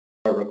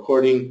our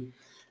recording.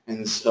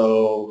 And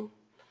so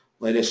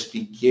let us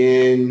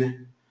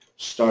begin.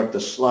 Start the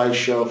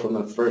slideshow from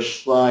the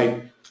first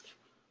slide.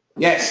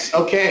 Yes,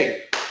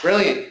 okay,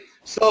 brilliant.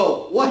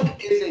 So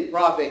what is a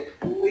prophet?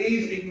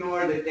 Please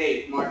ignore the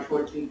date, March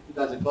 14,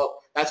 2012.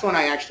 That's when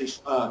I actually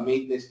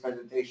made this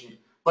presentation.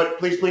 But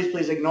please, please,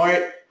 please ignore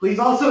it. Please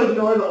also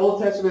ignore the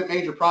Old Testament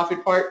major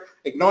prophet part.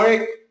 Ignore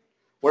it.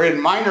 We're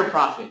in minor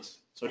prophets,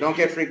 so don't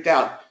get freaked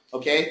out,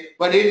 okay?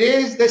 But it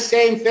is the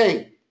same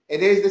thing.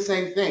 It is the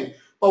same thing.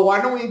 But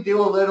why don't we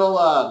do a little,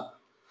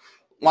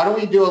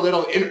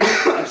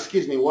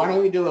 excuse me, why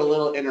don't we do a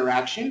little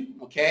interaction,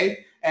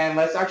 okay? And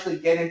let's actually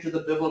get into the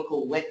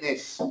biblical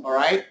witness, all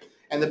right?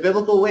 And the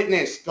biblical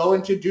witness, go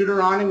into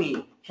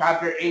Deuteronomy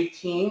chapter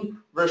 18,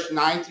 verse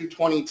 9 through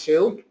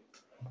 22.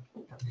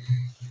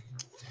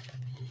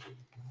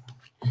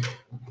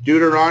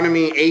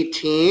 Deuteronomy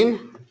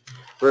 18,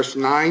 verse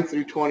 9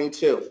 through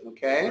 22,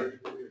 okay?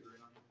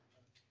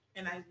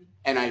 NIV.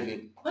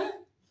 NIV. What?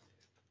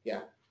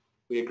 Yeah,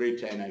 we agreed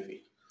to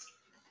NIV.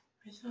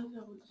 I thought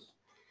that was...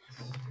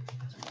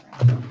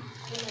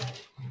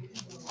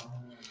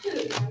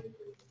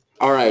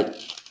 All right,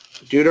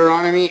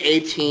 Deuteronomy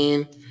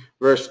 18,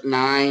 verse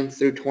 9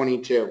 through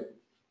 22,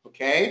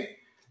 okay?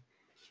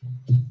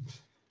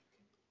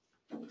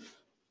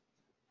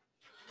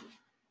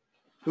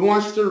 Who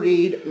wants to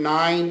read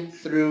 9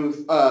 through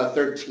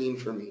 13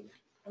 for me?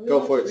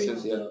 Go for it,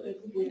 Cynthia. If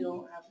we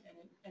don't have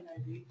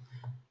NIV.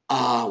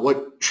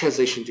 What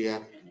translation do you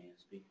have?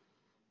 NASB.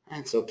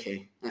 That's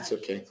okay. That's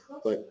okay.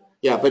 But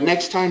yeah, but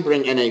next time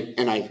bring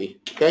NIV.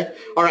 Okay?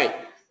 All right.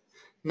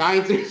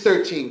 9 through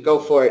 13. Go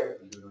for it.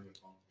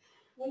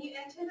 When you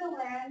enter the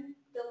land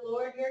the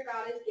Lord your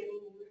God is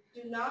giving you,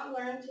 do not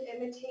learn to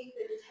imitate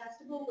the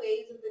detestable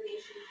ways of the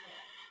nations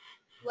there.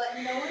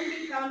 Let no one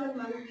be found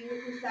among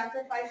you who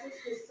sacrifices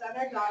his son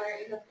or daughter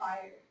in the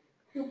fire,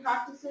 who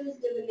practices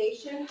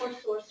divination or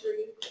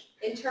sorcery,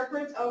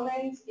 interprets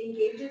omens,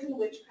 engages in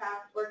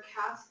witchcraft, or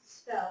casts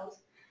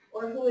spells,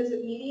 or who is a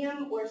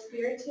medium or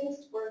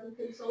spiritist, or who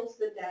consults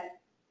the dead.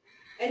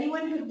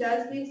 Anyone who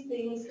does these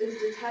things is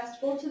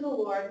detestable to the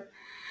Lord,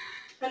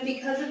 and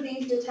because of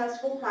these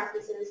detestable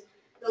practices,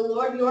 the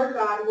Lord your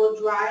God will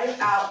drive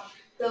out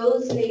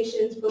those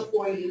nations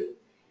before you.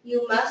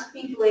 You must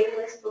be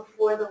blameless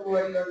before the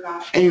Lord your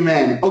God.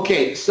 Amen.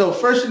 Okay, so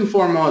first and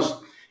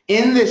foremost,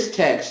 in this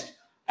text,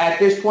 at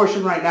this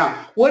portion right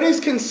now, what is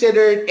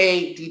considered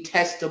a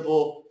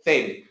detestable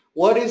thing?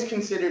 What is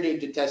considered a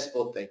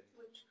detestable thing?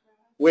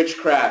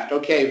 Witchcraft.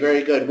 Okay,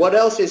 very good. What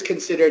else is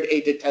considered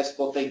a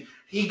detestable thing?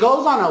 He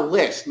goes on a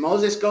list.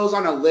 Moses goes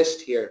on a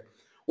list here.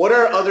 What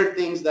are other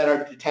things that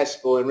are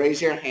detestable? And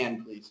raise your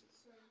hand, please.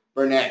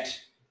 Burnett.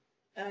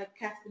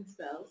 Casting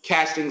spells.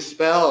 Casting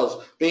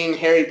spells. Being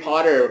Harry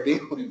Potter.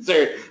 Being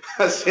Wizard.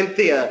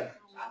 Cynthia.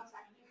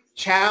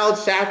 Child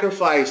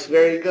sacrifice.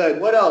 Very good.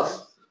 What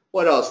else?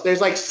 What else?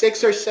 There's like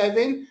 6 or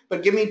 7,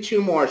 but give me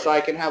 2 more so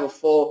I can have a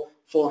full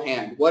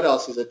hand. What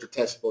else is a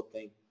detestable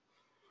thing?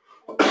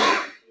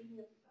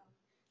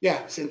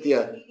 Yeah,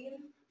 Cynthia.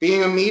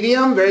 Being a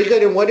medium, very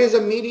good. And what is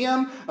a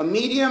medium? A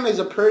medium is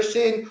a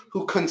person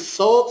who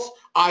consults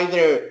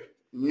either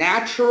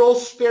natural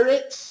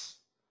spirits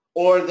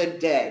or the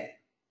dead.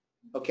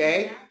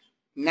 Okay?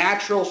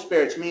 Natural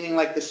spirits, meaning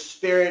like the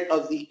spirit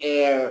of the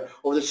air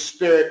or the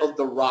spirit of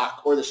the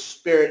rock or the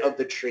spirit of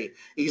the tree.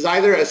 He's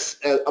either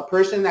a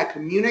person that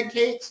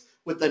communicates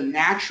with the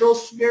natural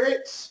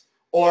spirits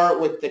or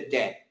with the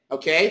dead.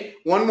 Okay?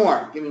 One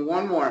more. Give me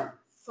one more.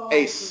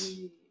 Ace.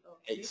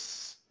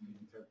 Ace.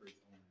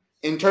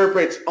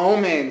 Interprets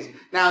omens.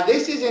 Now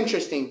this is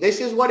interesting. This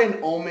is what an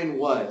omen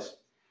was.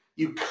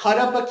 You cut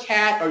up a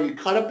cat or you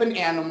cut up an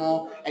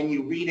animal and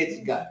you read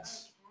its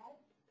guts.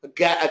 A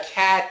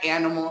cat,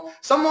 animal,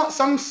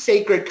 some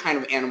sacred kind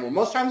of animal.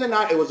 Most times than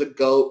not, it was a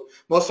goat.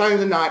 Most times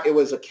than not, it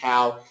was a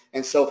cow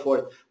and so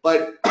forth.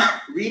 But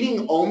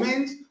reading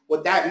omens,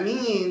 what that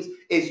means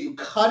is you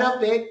cut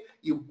up it,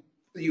 you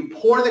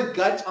pour the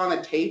guts on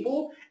a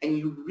table and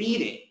you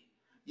read it.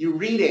 You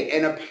read it,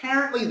 and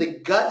apparently the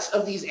guts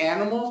of these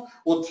animals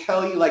will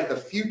tell you like the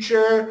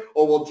future,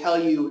 or will tell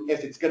you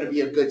if it's going to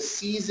be a good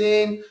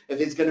season,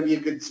 if it's going to be a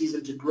good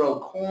season to grow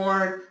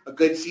corn, a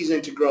good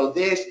season to grow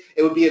this.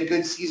 It would be a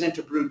good season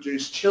to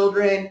produce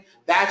children.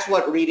 That's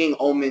what reading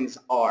omens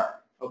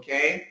are,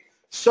 okay?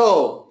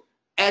 So,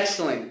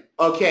 excellent.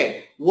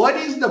 Okay, what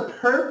is the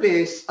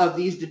purpose of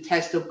these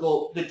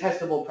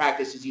detestable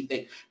practices, you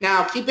think?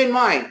 Now, keep in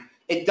mind,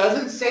 it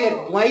doesn't say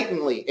it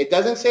blatantly. It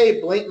doesn't say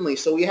it blatantly.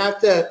 So we have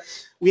to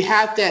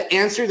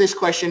answer this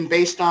question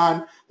based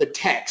on the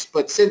text.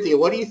 But Cynthia,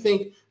 what do you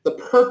think the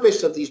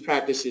purpose of these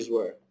practices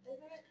were?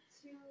 Isn't it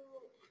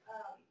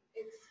to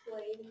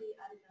explain the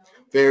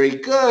unknown? Very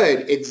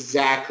good.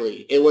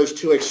 Exactly. It was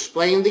to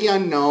explain the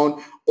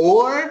unknown,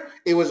 or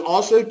it was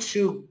also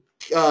to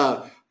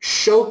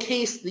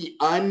showcase the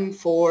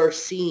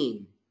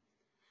unforeseen.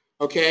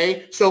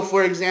 Okay? So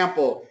for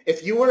example,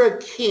 if you were a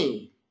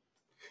king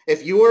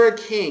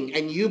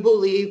and you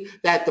believe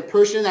that the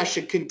person that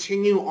should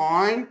continue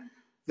on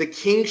the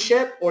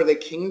kingship or the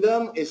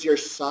kingdom is your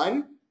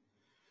son,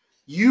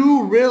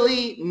 You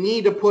really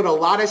need to put a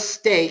lot of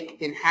stake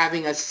in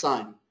having a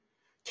son.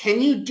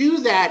 Can you do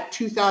that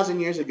 2,000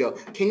 years ago?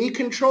 Can you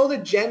control the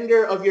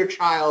gender of your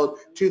child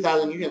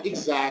 2,000 years ago?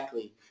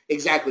 Exactly.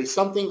 Exactly.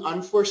 Something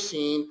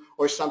unforeseen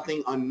or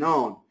something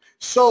unknown.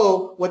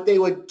 So what they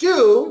would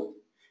do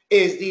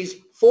is these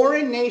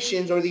foreign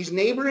nations or these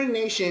neighboring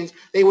nations,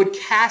 they would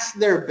cast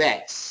their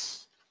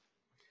bets.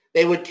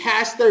 They would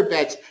cast their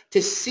bets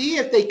to see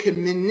if they could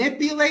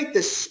manipulate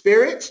the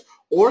spirits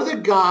or the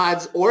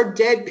gods or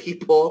dead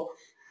people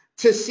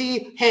to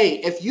see, hey,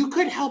 if you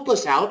could help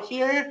us out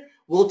here,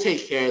 we'll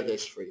take care of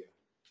this for you.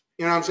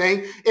 You know what I'm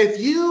saying? If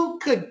you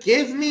could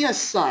give me a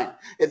son,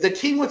 if the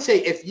king would say,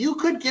 if you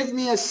could give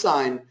me a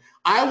son,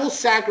 I will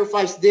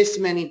sacrifice this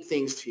many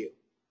things to you.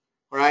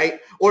 Right?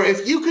 Or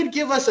if you could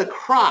give us a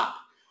crop,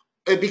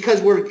 because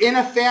we're in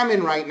a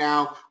famine right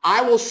now,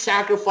 I will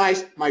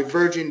sacrifice my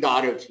virgin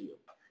daughter to you.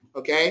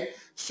 Okay?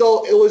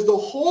 So it was the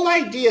whole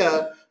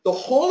idea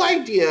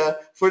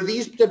for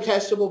these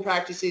detestable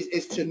practices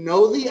is to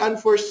know the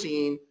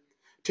unforeseen,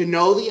 to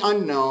know the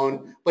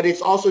unknown, but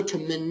it's also to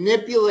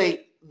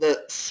manipulate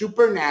the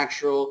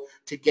supernatural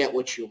to get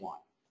what you want.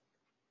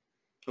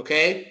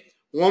 Okay?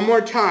 One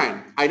more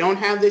time. I don't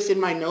have this in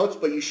my notes,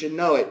 but you should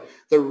know it.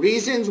 The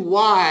reasons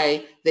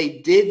why they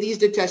did these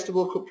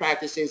detestable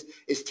practices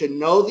is to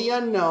know the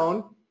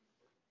unknown,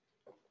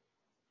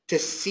 to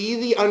see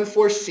the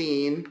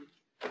unforeseen,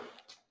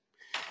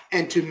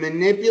 and to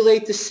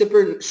manipulate the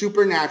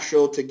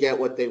supernatural to get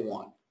what they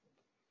want.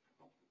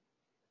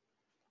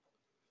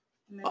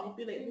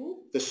 Manipulate who?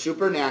 The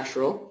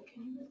supernatural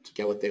to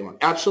get what they want.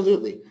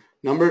 Absolutely.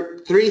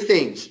 Three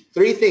things.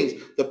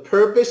 The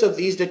purpose of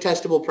these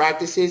detestable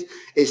practices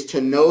is to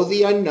know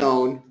the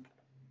unknown,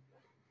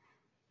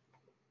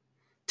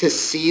 to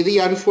see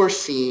the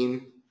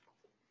unforeseen,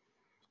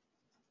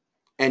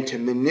 and to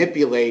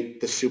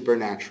manipulate the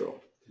supernatural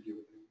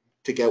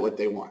to get what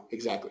they want.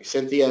 Exactly.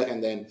 Cynthia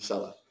and then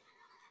Sella.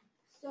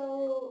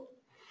 So,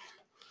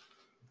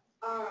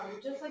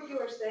 just like you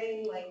were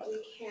saying, like,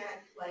 we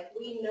can't, like,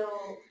 we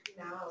know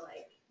now,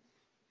 like,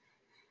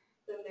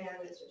 the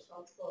man is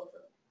responsible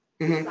for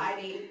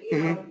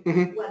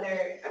deciding,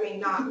 whether, I mean,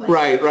 not like,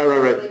 right.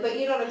 But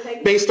you know what I'm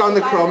saying? Based on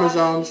the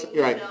chromosomes,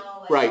 right. Know,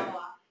 like, right. Blah,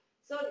 blah.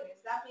 So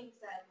anyways, that being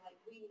said, like,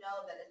 we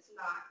know that it's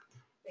not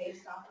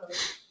based off of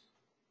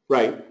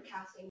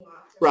casting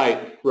lots.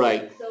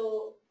 Right.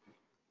 So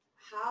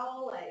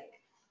how, like,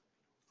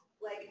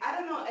 I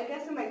don't know, I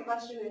guess my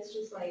question is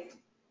just like,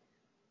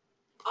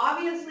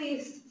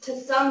 obviously, to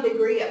some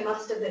degree, it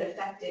must have been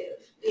effective,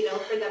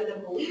 for them to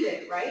believe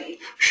it, right?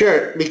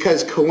 Sure,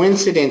 because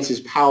coincidence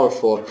is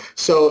powerful.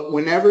 So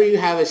whenever you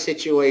have a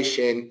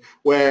situation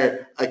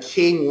where a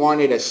king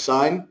wanted a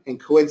son and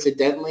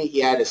coincidentally he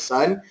had a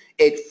son,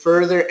 it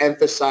further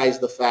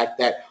emphasized the fact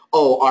that,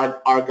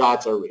 our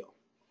gods are real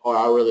or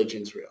our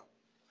religion's real.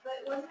 But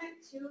wasn't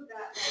it too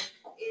that,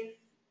 like,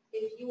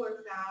 if you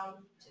were found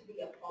to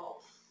be a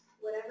false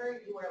whatever,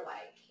 you were,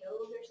 like,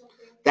 killed or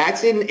something?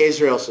 That's in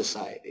Israel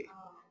society.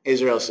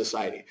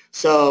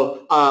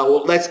 So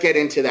let's get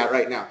into that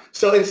right now.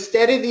 So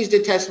instead of these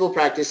detestable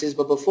practices,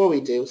 but before we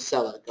do,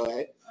 Sella, go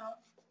ahead.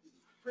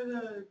 For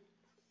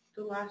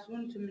the last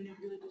one, to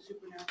manipulate the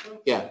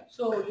supernatural. Yeah.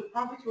 So the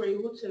prophets were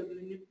able to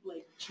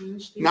manipulate,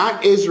 change things.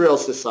 Not Israel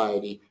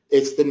society.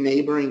 It's the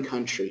neighboring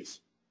countries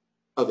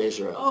of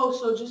Israel. Oh,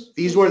 so just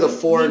these were the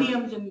four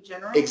mediums in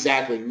general.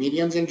 Exactly,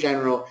 mediums in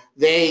general.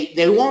 They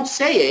won't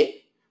say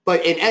it,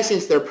 but in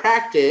essence, their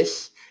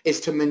practice is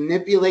to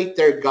manipulate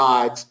their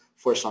gods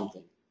for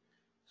something.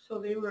 So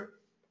they were.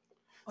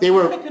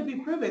 It could be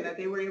proven that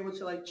they were able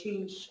to, like,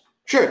 change.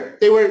 Sure,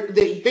 they were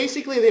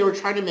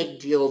trying to make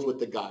deals with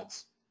the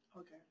gods.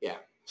 Okay. Yeah.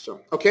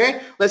 So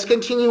okay, let's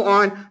continue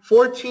on.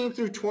 14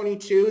 through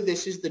 22.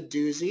 This is the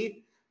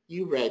doozy.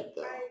 You read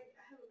though. I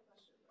have a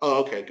question. Oh,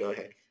 okay. Go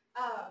ahead.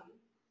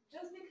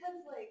 Just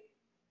because, like,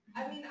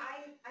 I mean,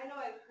 I know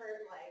I've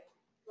heard like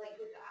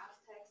with the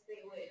Aztecs,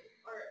 they would,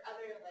 or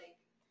other like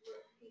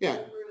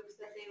groups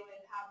that they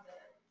would have the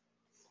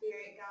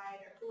spirit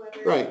guide or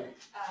whoever. Right.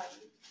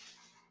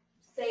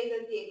 Say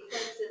that the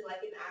eclipse is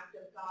like an act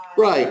of God.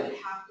 Right. You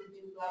have to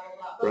do blah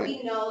blah blah. But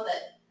we know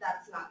that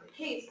that's not the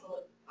case. So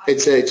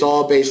it's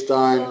all based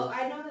on. So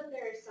I know that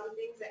there are some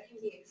things that can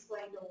be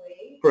explained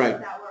away. Right.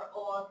 That were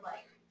old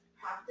like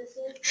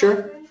practices.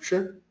 Sure.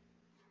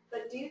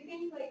 But do you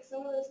think like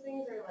some of those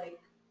things are like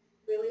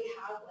really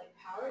have like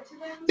power to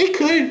them? They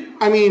could.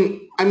 I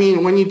mean,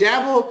 when you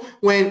dabble,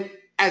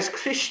 as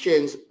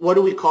Christians, what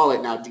do we call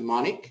it now?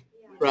 Demonic,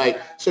 right?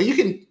 So you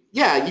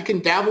can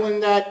dabble in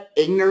that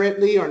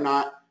ignorantly or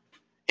not,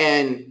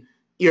 and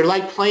you're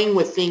like playing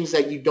with things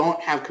that you don't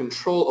have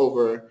control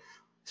over,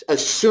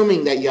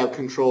 assuming that you have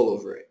control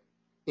over it.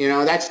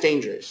 That's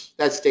dangerous.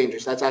 That's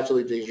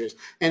absolutely dangerous.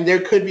 And there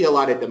could be a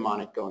lot of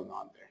demonic going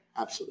on there.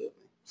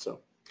 Absolutely. So,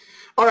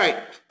 all right.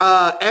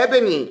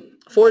 Ebony,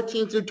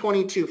 14 through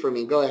 22 for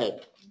me. Go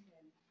ahead.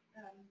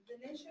 The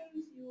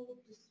nations you will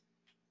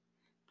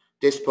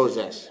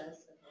Dispossess. Okay.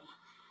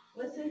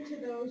 Listen to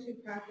those who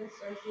practice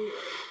sorcery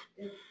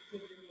or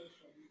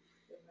divination.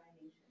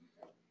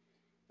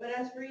 But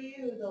as for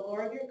you, the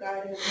Lord your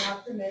God has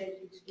not permitted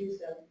you to do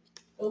so.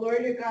 The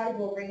Lord your God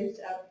will raise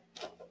up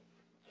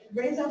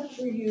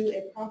for you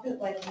a prophet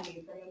like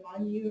me from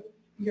among you,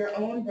 your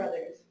own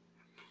brothers.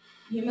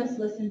 You must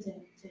listen to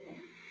him.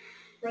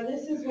 For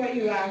this is what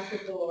you asked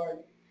of the Lord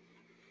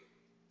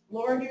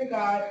your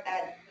God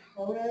at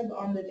Horeb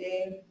on the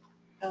day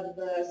of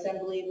the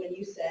assembly when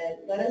you said,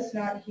 let us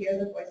not hear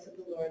the voice of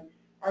the Lord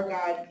our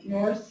God,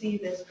 nor see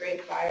this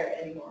great fire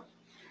anymore,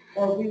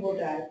 or we will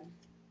die.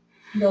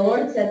 The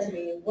Lord said to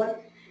me,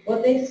 what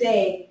they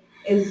say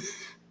is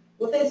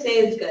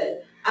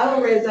good. I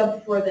will raise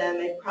up for them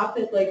a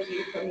prophet like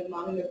you from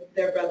among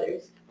their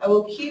brothers. I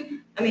will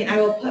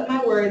put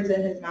my words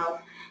in his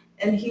mouth,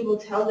 and he will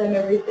tell them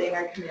everything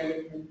I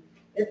commanded him.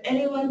 If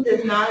anyone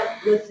does not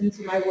listen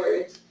to my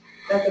words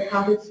that the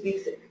prophet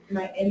speaks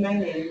in my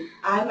name,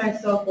 I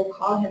myself will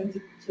call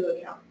him to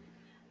account.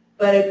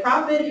 But a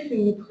prophet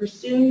who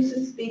presumes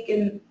to speak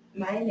in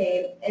my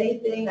name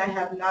anything I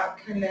have not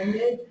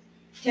commanded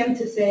him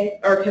to say,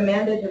 or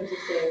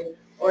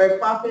a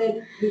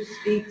prophet who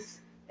speaks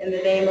in the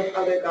name of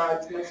other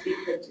gods must be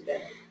put to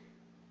death.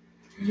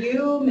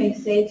 You may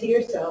say to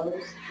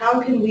yourselves,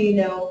 how can we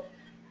know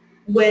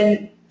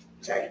when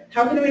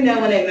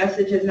a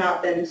message has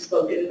not been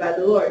spoken by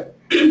the Lord?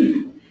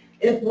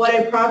 If what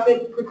a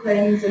prophet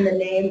proclaims in the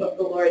name of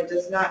the Lord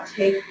does not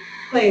take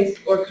place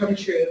or come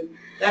true,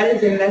 that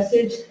is a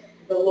message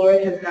the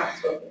Lord has not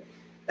spoken.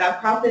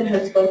 That prophet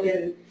has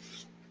spoken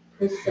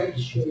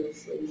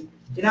presumptuously.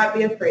 Do not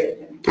be afraid of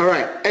him. All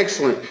right,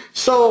 excellent.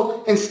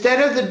 So instead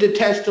of the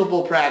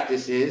detestable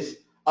practices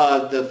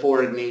of the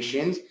foreign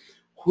nations,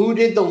 who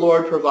did the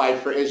Lord provide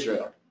for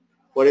Israel?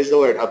 What is the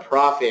word? A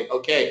prophet.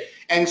 Okay.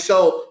 And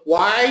so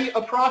why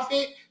a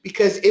prophet?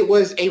 Because it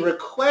was a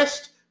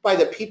request by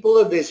the people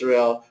of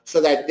Israel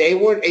so that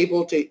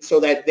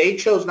they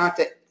chose not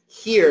to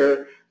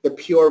hear the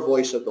pure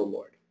voice of the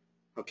Lord.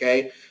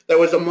 Okay, there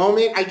was a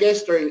moment, I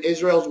guess, during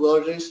Israel's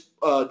wilderness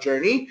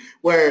journey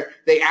where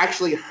they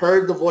actually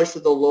heard the voice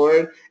of the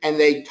Lord and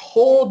they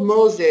told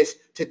Moses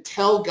to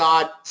tell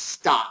God,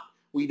 stop.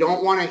 We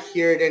don't want to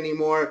hear it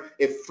anymore.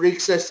 It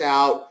freaks us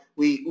out.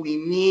 We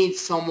need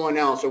someone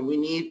else, or we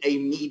need a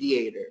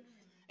mediator.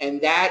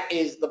 And that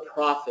is the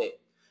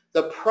prophet.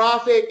 The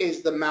prophet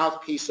is the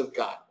mouthpiece of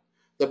God.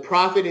 The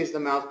prophet is the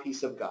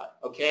mouthpiece of God.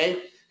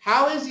 Okay?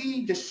 How is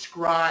he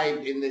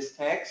described in this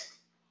text?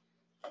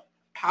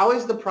 How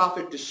is the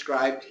prophet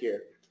described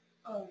here?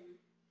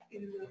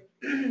 In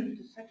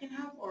the second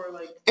half, or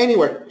like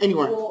anywhere.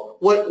 Well,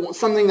 What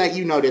something that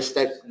you noticed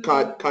that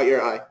caught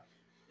your eye?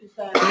 Is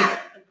that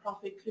a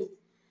prophet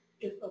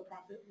if a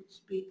prophet would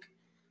speak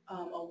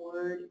a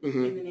word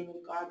in the name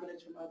of God, but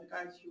it's from other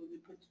guys, he would be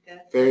put to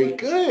death. Very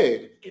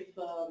good. If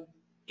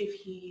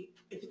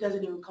it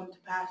doesn't even come to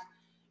pass,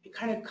 it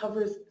kind of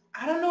covers.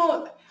 I don't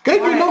know. Good.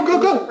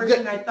 Go. The first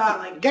thing I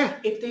thought, yeah.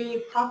 If they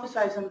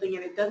prophesy something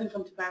and it doesn't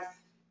come to pass,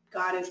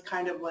 God is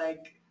kind of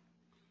like,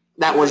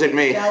 that wasn't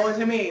me. That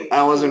wasn't me.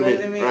 That wasn't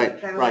me. Right.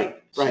 Kind of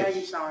like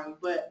Shaggy song.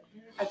 But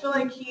I feel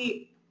like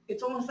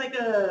it's almost like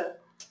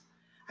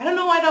I don't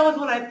know why that was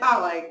what I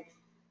thought. Like,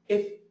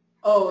 if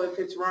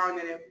it's wrong,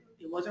 then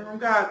it wasn't from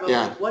God. But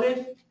like, what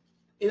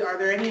are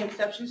there any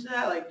exceptions to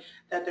that? Like,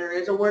 that there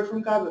is a word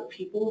from God, but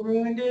people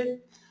ruined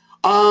it?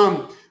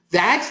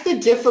 That's the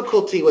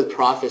difficulty with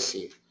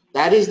prophecy.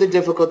 That is the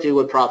difficulty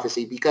with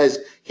prophecy, because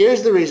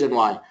here's the reason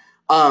why.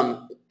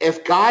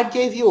 If God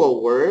gave you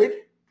a word,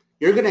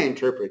 you're going to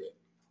interpret it.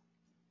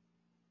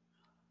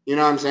 You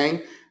know what I'm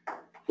saying?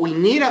 We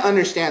need to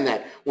understand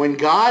that when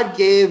God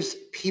gives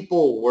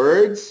people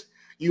words,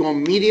 you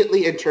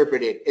immediately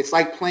interpret it. It's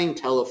like playing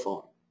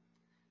telephone.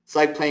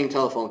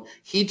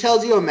 He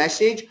tells you a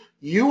message,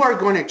 you are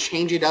going to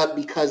change it up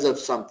because of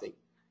something.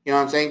 You know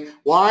what I'm saying?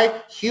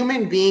 Why?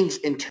 Human beings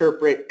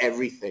interpret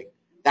everything.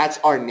 That's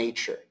our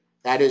nature.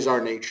 That is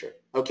our nature.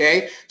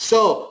 Okay?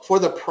 So for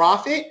the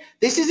prophet,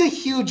 this is a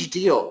huge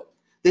deal.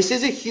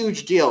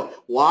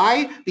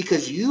 Why?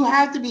 Because you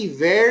have to be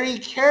very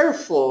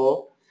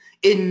careful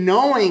in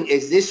knowing,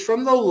 is this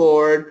from the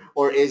Lord,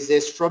 or is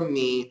this from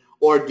me,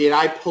 or did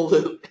I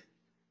pollute?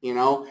 You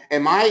know,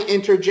 am I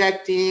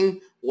interjecting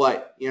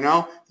what? You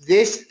know,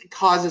 this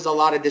causes a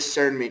lot of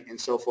discernment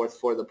and so forth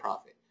for the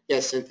prophet.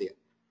 Yes, Cynthia.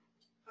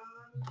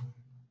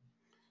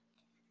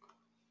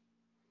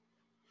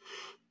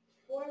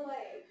 For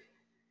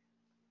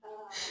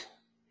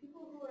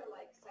people who are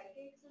like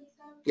psychics and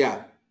stuff. Yeah.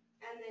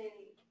 And then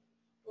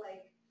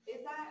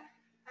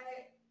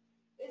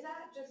is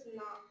that just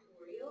not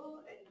real?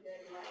 And then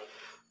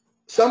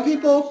some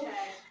people,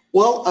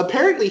 well,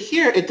 apparently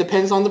here it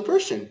depends on the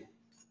person.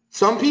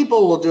 Some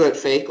people will do it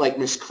fake, like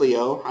Miss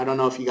Cleo. I don't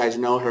know if you guys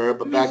know her,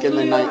 but back in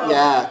the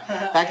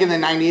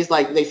 90s,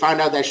 like they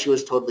found out that she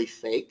was totally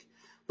fake.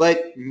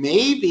 But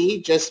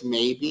maybe, just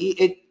maybe,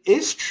 it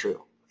is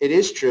true. It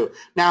is true.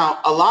 Now,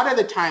 a lot of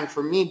the time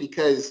for me,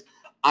 because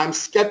I'm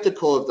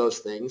skeptical of those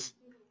things,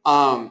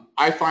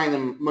 I find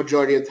them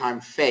majority of the time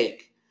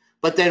fake.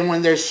 But then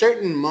when there's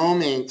certain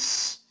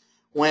moments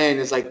when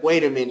it's like,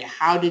 wait a minute,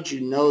 how did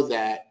you know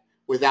that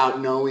without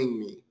knowing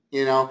me?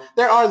 You know,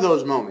 there are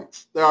those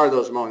moments.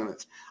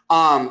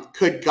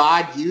 Could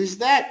God use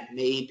that?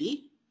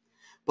 Maybe.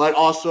 But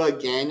also,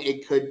 again,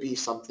 it could be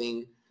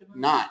something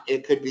not.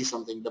 It could be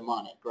something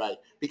demonic, right?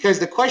 Because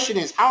the question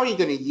is, how are you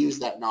going to use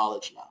that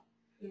knowledge now?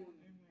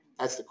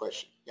 That's the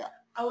question. Yeah.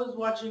 I was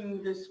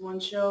watching this one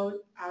show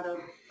out of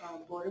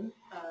boredom,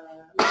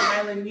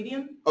 Island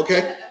Medium.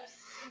 Okay.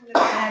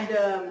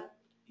 And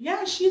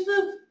yeah, she's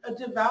a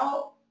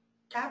devout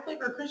Catholic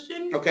or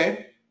Christian.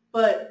 Okay.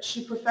 But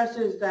she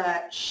professes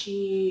that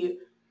she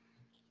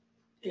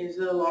is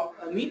a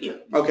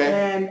medium. Okay.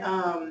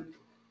 And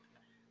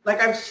like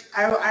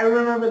I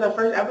remember the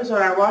first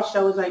episode I watched,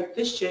 I was like,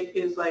 this chick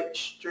is like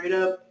straight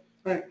up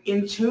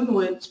in tune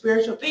with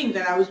spiritual things.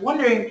 And I was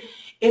wondering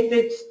if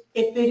it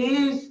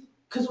is,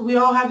 because we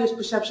all have this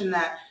perception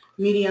that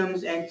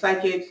mediums and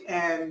psychics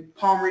and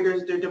palm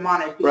readers, they're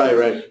demonic.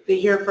 Right. They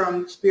hear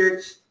from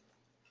spirits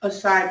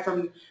aside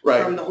from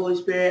the Holy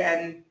Spirit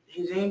and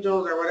his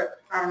angels or whatever.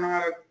 I don't know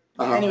how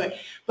to, anyway.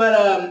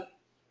 But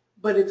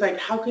it's like,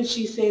 how could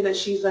she say that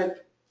she's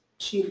like,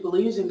 she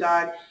believes in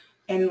God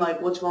and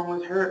like, what's wrong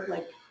with her?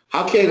 Like,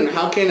 how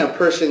can a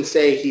person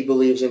say he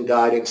believes in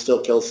God and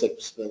still kill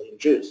 6 million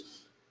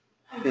Jews?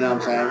 You know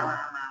what I'm saying?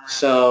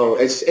 So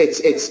it's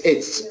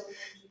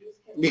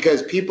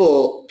because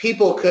people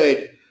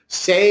could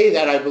say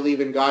that I believe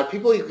in God.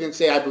 People can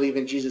say I believe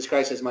in Jesus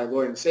Christ as my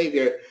Lord and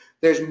Savior.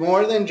 There's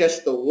more than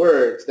just the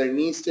words. There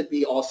needs to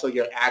be also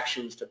your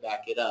actions to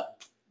back it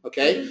up.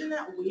 Okay? Isn't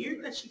that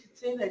weird that she could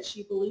say that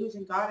she believes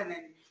in God and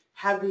then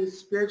have these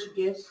spiritual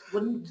gifts?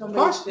 Wouldn't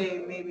somebody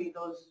say maybe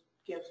those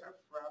gifts are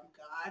from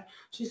God?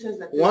 She says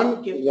that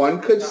one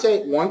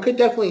could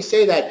definitely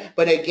say that,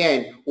 but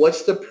again,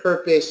 what's the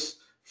purpose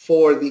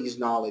for these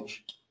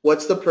knowledge?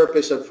 What's the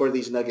purpose for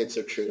these nuggets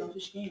of truth?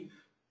 Selfish gain.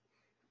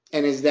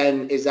 And is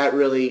that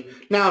really,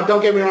 now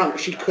don't get me wrong,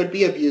 she could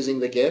be abusing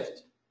the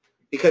gift,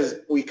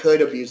 because we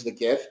could abuse the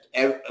gift.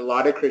 A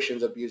lot of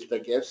Christians abuse their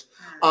gifts.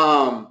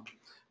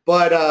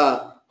 But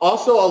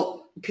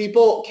also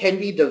people can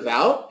be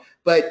devout,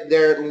 but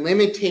they're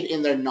limited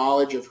in their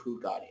knowledge of who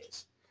God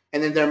is.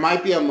 And then there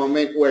might be a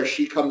moment where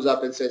she comes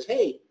up and says,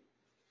 hey,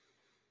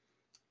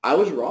 I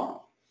was wrong.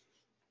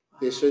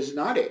 This was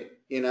not it,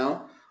 you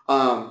know.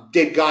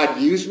 Did God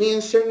use me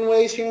in certain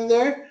ways here and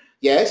there?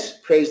 Yes,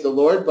 praise the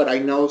Lord, but I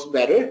know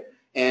better,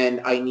 and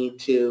I need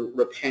to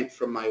repent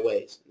from my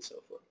ways and so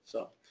forth.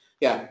 So,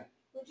 yeah.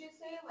 Would you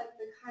say like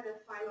the kind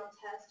of final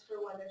test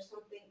for whether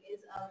something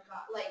is of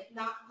God, like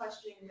not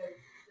questioning the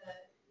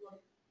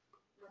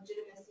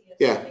legitimacy of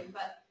something,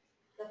 but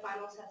the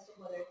final test of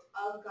whether it's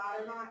of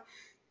God or not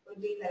would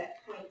be that it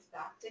points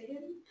back to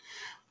Him?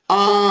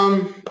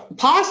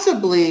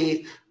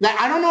 Possibly. Now,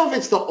 I don't know if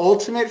it's the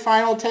ultimate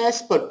final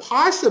test, but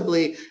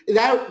possibly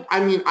that. I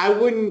mean, I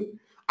wouldn't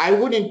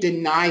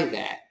deny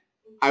that.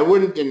 I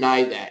wouldn't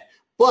deny that.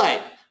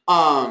 But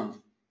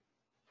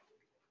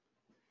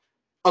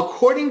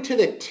according to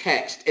the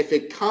text, if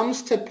it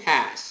comes to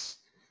pass,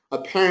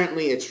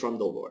 apparently it's from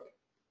the Lord.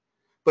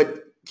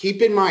 But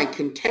keep in mind,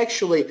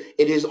 contextually,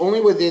 it is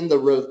only within the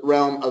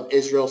realm of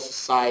Israel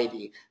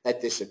society that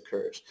this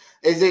occurs.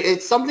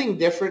 It's something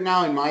different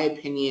now, in my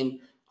opinion,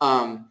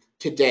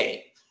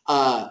 today.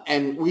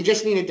 And we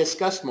just need to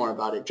discuss more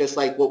about it, just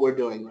like what we're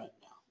doing right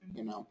now,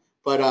 you know.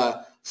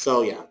 But,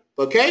 so yeah.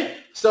 Okay?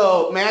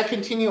 So may I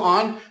continue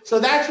on? So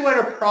that's what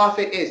a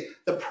prophet is.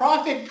 The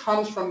prophet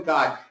comes from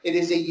God. It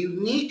is a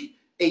unique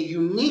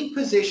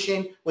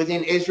position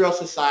within Israel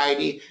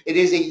society. It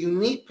is a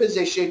unique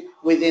position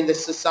within the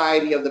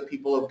society of the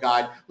people of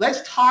God.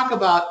 Let's talk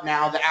about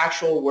now the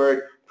actual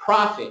word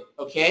prophet,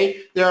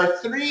 okay? There are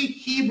 3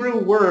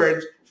 Hebrew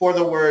words for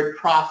the word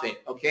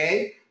prophet,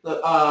 okay?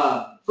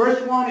 The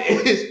first one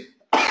is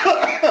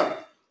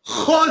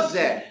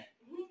Jose.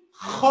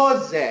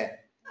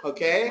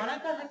 Okay?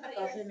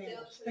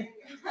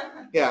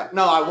 Yeah,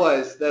 no, I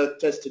was,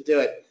 just to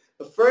do it.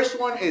 The first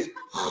one is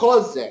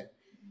Jose,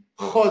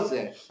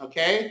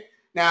 okay?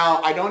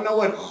 Now, I don't know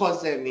what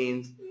Jose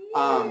means.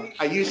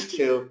 I used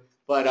to,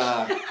 but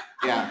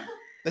yeah.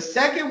 The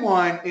second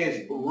one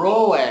is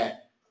Roe.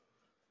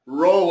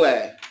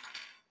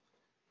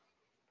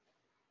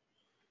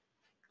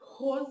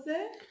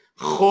 Jose?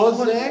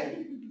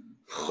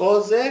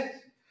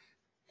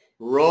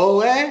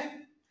 Roe.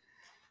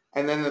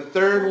 And then the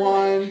third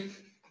one,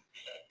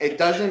 it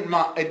doesn't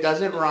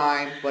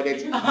rhyme, but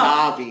it's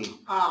Navi.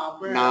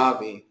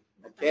 Navi.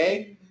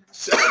 Okay?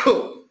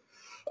 So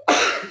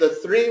the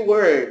 3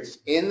 words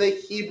in the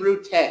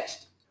Hebrew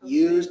text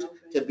used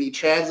to be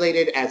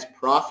translated as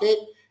prophet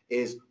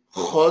is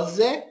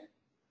Jose,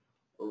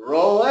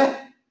 Roe,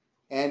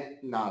 and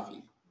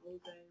Navi.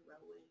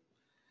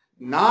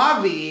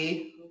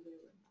 Navi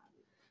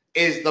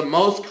is the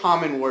most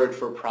common word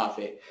for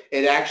prophet.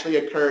 It actually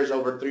occurs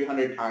over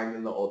 300 times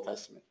in the Old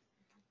Testament.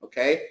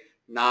 Okay?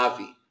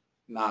 Navi.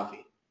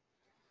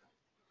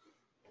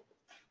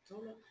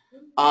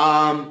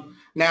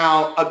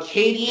 Now,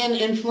 Akkadian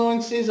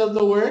influences of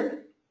the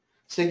word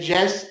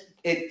suggest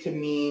it to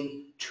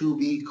mean to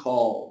be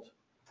called.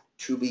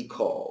 To be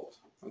called.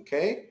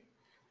 Okay?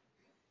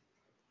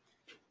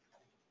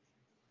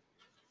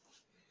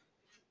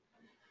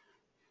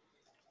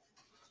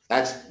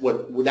 That's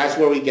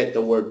where we get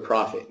the word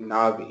prophet,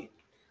 Navi.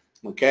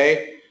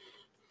 Okay?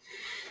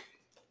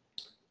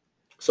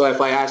 So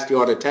if I asked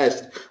you on a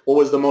test, what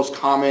was the most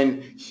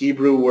common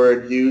Hebrew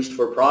word used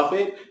for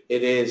prophet?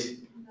 It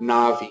is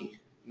Navi.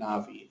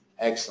 Navi.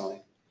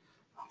 Excellent.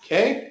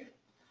 Okay?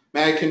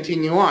 May I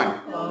continue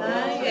on?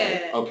 Not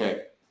yet.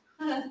 Okay.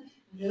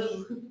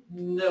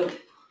 No.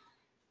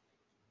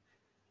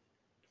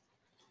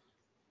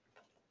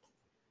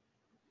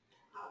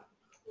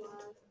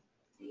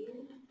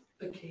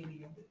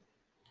 Acadian.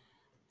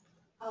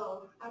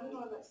 Oh, I don't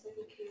know that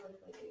second K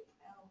was like an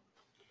L.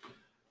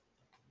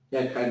 Yeah,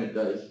 it kind of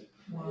does.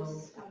 Wow.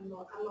 I'm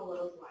a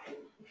little blind.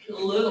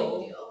 A little.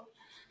 Big deal.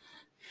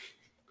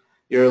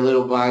 You're a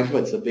little blind.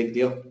 What's the big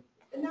deal?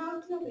 No,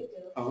 it's no big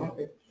deal. Oh,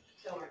 okay.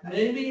 Don't worry about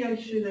it. Maybe I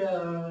should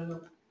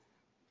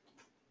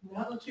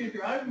not let you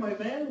drive my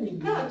van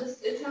anymore. No,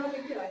 it's not a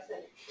big deal, I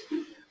said.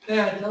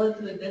 Yeah, tell it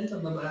to the dent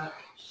on the back.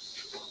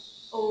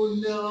 Oh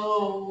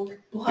no.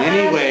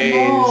 Anyways.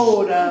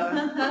 Mode.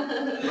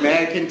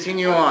 May I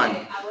continue on?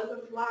 Okay, I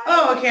wasn't blind.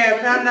 Oh, okay, I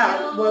found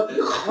out what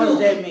does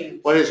that mean.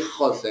 What is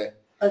Jose?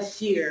 A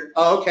seer.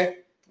 Oh, okay.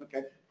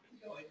 Okay.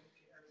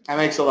 That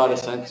makes a lot of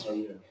sense.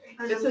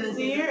 It's a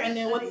seer, and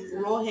then what's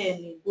Roy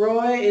mean?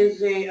 Roy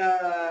is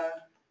a,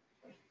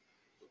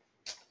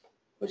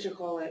 what you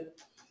call it?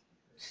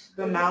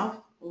 The mouth?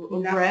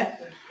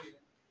 Breath?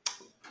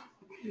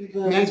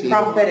 It's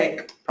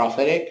prophetic.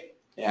 Prophetic?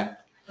 Yeah.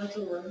 That's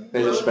a word.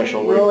 There's a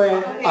special word. Roy.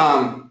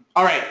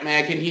 All right. May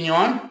I continue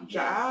on?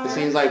 Yeah. It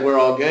seems like we're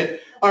all good.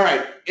 All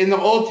right. In the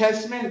Old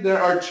Testament,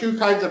 there are two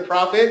kinds of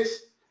prophets.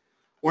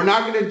 We're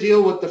not going to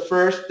deal with the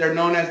first. They're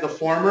known as the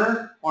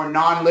former or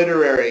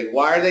non-literary.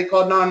 Why are they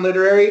called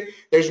non-literary?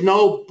 There's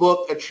no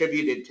book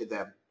attributed to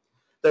them.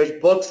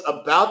 There's books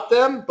about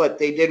them, but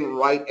they didn't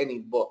write any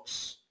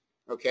books.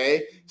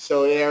 Okay?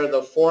 So they are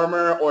the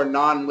former or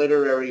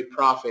non-literary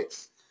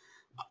prophets.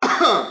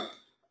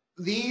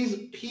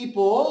 These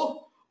people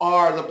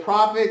are the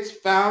prophets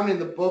found in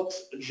the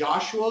books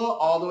Joshua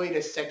all the way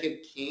to 2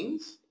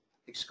 Kings,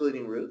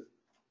 excluding Ruth.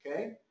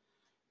 Okay?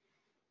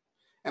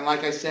 And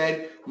like I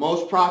said,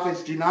 most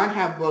prophets do not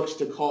have books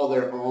to call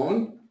their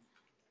own.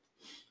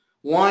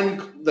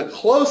 The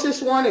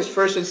closest one is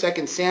 1 and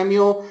 2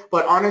 Samuel,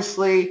 but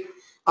honestly,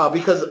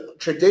 because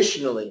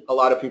traditionally a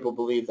lot of people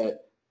believe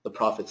that the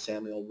prophet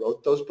Samuel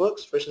wrote those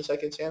books, 1 and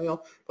 2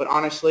 Samuel, but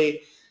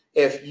honestly,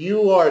 if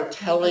you are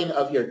telling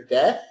of your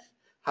death,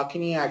 how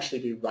can you actually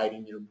be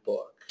writing your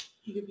book?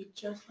 You could be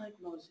just like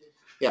Moses.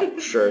 Yeah,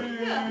 sure.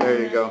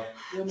 There you go.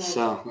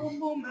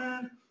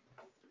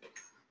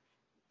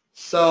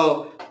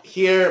 So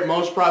here,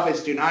 most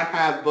prophets do not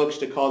have books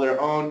to call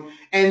their own,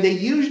 and they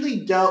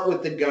usually dealt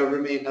with the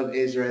government of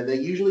Israel. They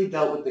usually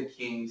dealt with the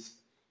kings.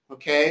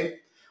 Okay?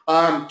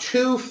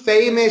 Two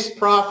famous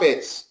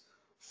prophets,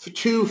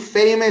 two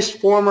famous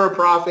former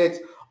prophets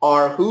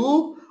are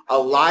who?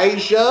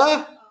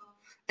 Elijah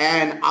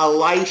and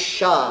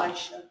Elisha.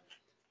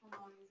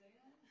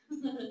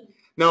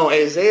 No,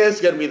 Isaiah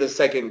is going to be the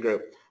second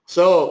group.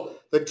 So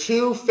the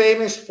two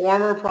famous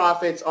former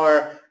prophets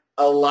are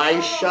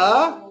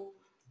Elisha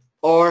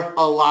or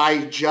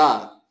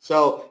Elijah.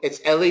 So it's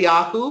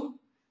Eliyahu,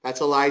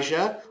 that's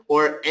Elijah,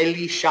 or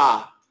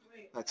Elisha,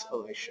 that's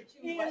Elisha.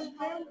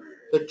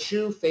 The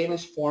two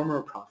famous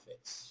former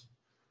prophets.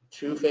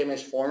 Two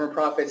famous former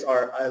prophets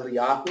are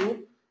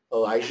Eliyahu,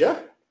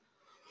 Elijah,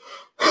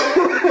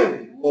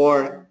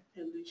 or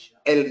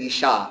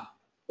Elisha,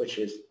 which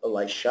is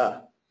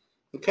Elisha.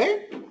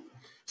 Okay?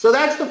 So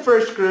that's the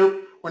first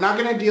group. We're not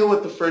going to deal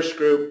with the first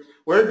group.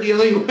 We're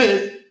dealing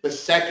with the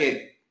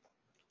second.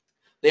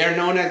 They are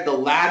known as the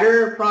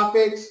latter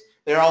prophets.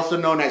 They're also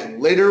known as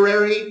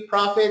literary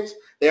prophets.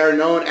 They are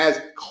known as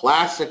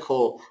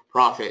classical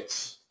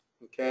prophets.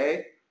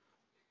 Okay?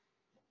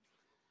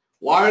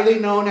 Why are they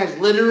known as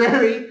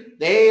literary?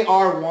 They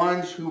are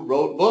ones who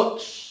wrote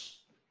books.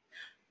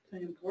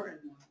 An important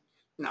one.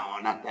 No,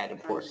 not that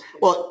important.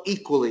 Well,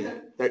 equally.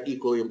 They're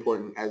equally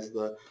important as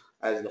the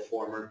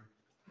former.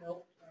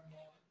 Nope.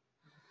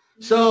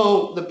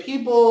 So the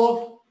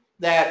people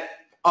that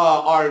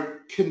are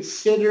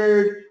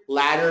considered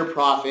latter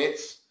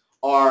prophets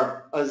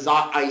are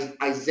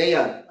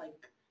Isaiah,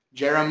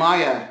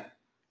 Jeremiah,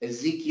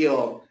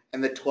 Ezekiel,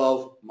 and the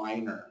 12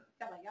 minor.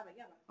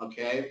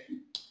 Okay?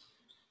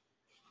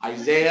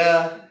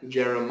 Isaiah,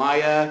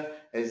 Jeremiah,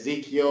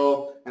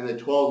 Ezekiel, and the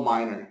 12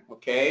 minor.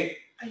 Okay?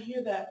 I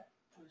hear that.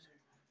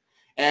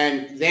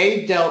 And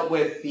they dealt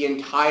with the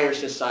entire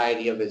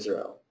society of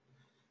Israel.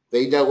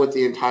 They dealt with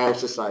the entire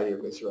society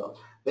of Israel.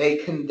 They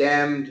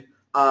condemned,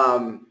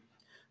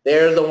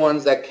 they're the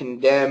ones that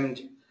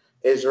condemned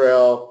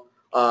Israel,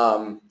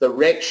 the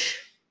rich,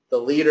 the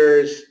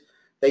leaders.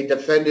 They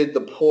defended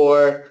the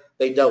poor.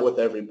 They dealt with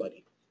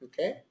everybody.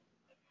 Okay?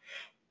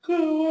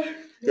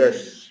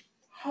 Yes.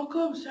 How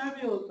come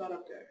Samuel is not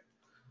up there?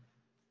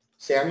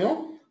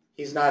 Samuel?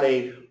 He's not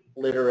a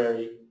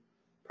literary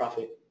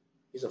prophet.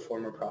 He's a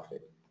former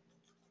prophet.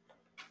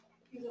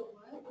 He's a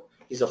what?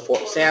 He's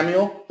a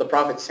Samuel, the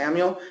prophet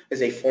Samuel,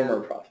 is a former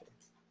prophet,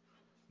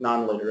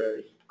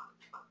 non-literary.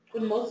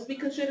 Would Moses be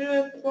considered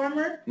a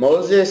reformer?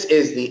 Moses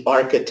is the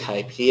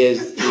archetype. He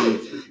is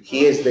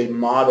the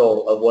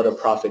model of what a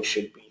prophet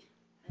should be.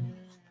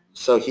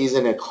 So he's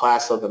in a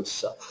class of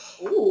himself.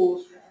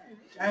 Ooh,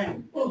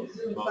 dang.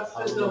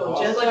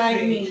 Just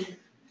like me.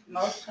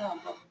 Most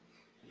times.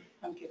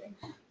 I'm kidding.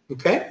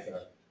 Okay.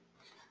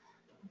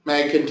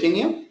 May I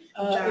continue?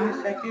 In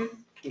a second.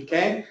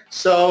 Okay.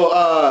 So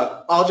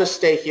I'll just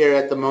stay here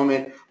at the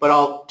moment, but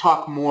I'll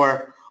talk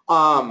more.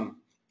 In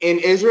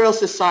Israel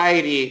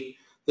society,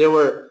 there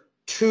were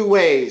two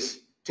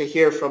ways to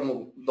hear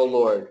from the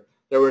Lord.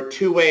 There were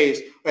two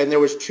ways, and there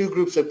was two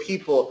groups of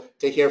people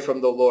to hear from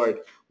the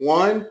Lord.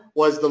 One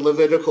was the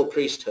Levitical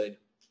priesthood.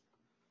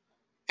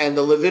 And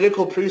the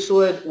Levitical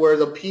priesthood were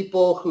the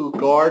people who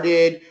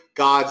guarded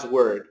God's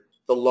word,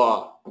 the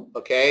law.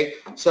 Okay?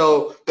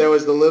 So there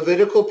was the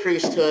Levitical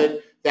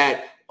priesthood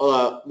that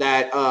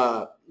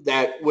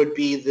would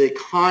be the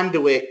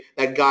conduit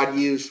that God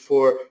used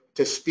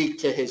to speak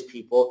to his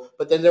people.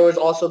 But then there was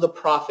also the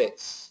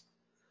prophets.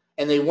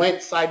 And they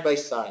went side by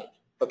side.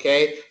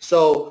 Okay?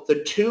 So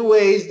the two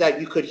ways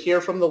that you could hear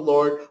from the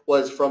Lord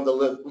was from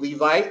the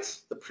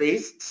Levites, the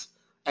priests,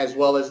 as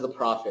well as the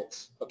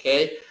prophets.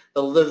 Okay?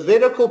 The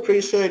Levitical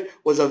priesthood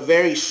was a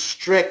very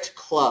strict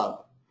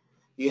club.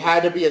 You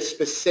had to be a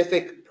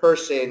specific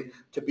person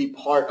to be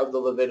part of the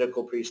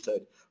Levitical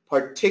priesthood.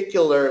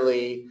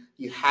 Particularly,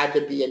 you had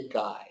to be a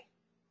guy.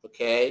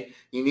 Okay?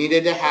 You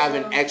needed to have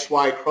an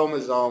XY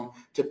chromosome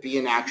to be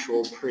an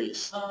actual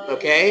priest.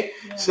 Okay?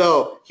 Yeah.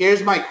 So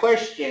here's my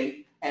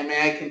question, and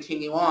may I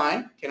continue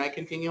on? Can I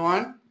continue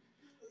on?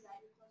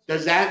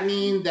 Does that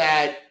mean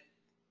that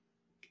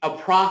a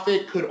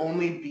prophet could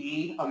only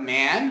be a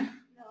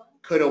man? No.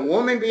 Could a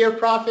woman be a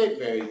prophet?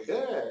 Very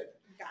good.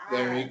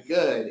 Very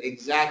good.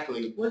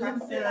 Exactly.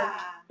 Wasn't there?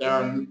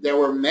 There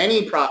were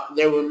many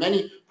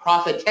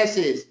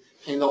prophetesses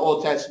in the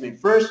Old Testament.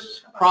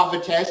 First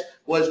prophetess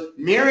was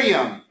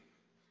Miriam.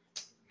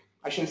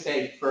 I shouldn't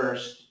say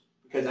first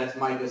because that's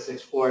Micah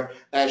 6:4.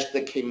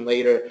 That came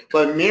later.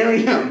 But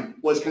Miriam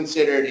was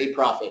considered a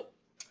prophet.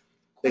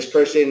 This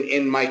person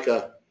in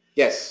Micah.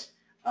 Yes.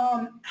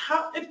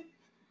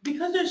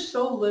 Because there's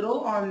so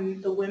little on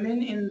the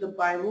women in the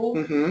Bible,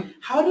 Mm-hmm.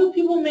 how do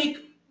people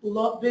make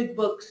big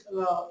books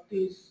about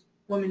these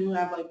women who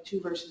have like 2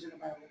 verses in the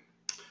Bible?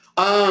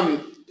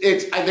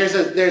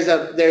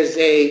 There's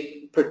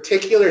a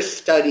particular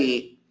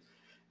study,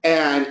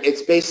 and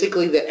it's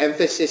basically the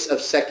emphasis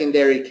of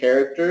secondary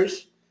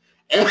characters.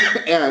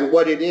 And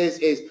what it is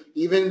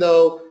even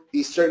though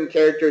these certain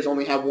characters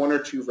only have 1 or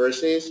 2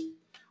 verses,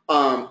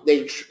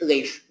 they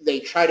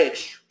try to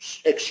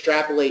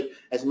extrapolate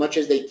as much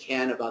as they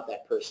can about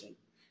that person.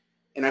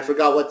 And I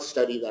forgot what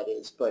study that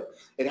is, but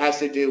it has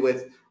to do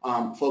with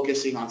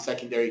focusing on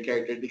secondary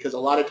characters, because a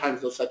lot of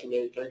times those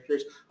secondary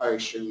characters are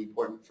extremely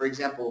important. For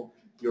example,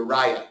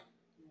 Uriah.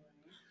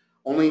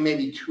 Only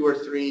maybe 2 or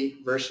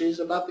 3 verses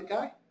about the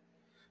guy,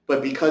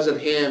 but because of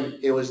him,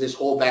 it was this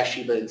whole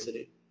Bathsheba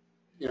incident.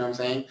 You know what I'm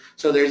saying?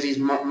 So there's these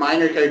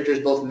minor characters,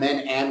 both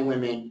men and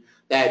women,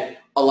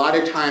 that a lot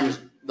of times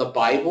the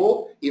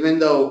Bible, even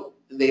though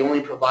they only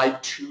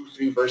provide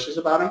 2-3 verses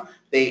about them,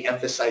 they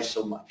emphasize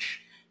so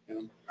much. You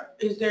know?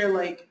 Is there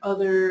like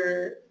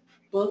other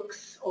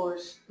books or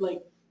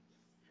like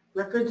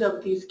records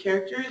of these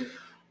characters?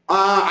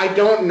 I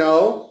don't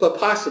know, but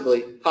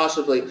possibly.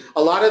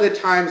 A lot of the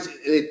times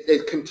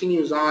it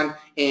continues on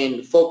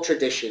in folk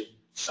tradition,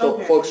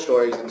 folk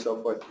stories and so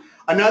forth.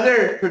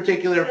 Another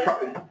particular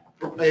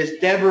is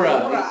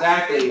Deborah,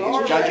 exactly.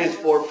 It's Judges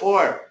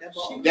 4:4.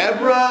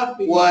 Deborah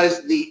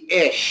was the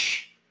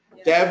ish.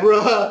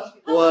 Deborah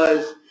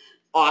was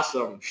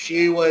awesome.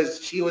 She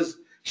was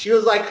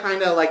like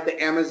kind of like the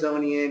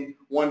Amazonian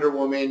Wonder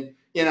Woman.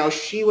 You know,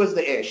 she was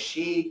the ish.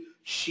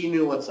 She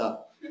knew what's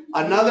up.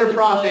 Another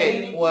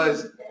prophet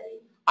was,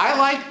 I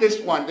like this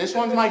one. This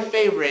one's my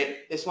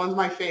favorite.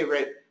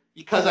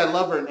 Because I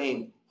love her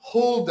name.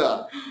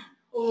 Huldah.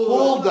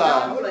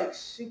 Huldah. Like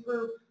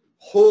super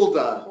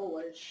Huldah.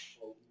 Polish.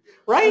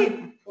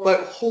 Right?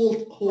 But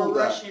Huldah.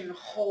 Russian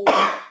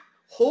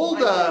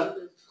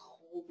Huldah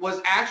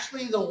was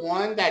actually the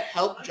one that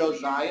helped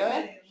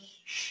Josiah.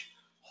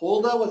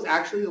 Huldah was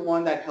actually the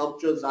one that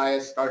helped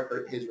Josiah start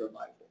his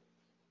revival.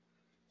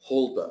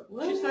 Huldah.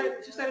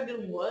 She started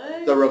doing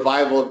what? The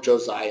revival of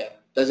Josiah.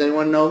 Does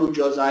anyone know who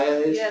Josiah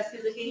is? Yes,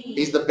 he's a king.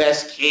 He's the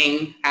best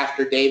king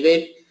after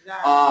David.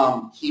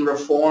 He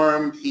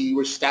reformed. He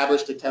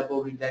established a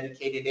temple,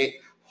 rededicated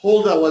it.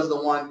 Huldah was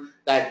the one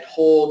that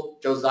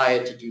told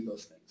Josiah to do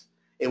those things.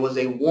 It was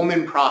a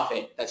woman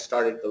prophet that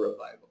started the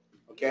revival.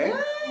 Okay?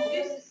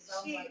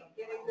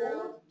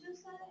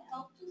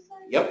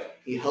 Yep.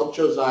 He helped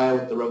Josiah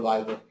with the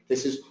revival.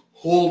 This is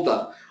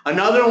Huldah.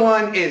 Another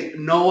one is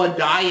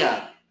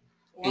Noadiah.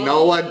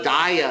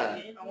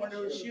 Noadiah. I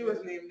wonder what she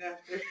was named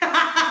after.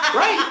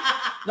 Right.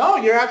 No,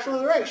 you're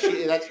absolutely right.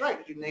 That's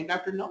right. She's named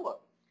after Noah.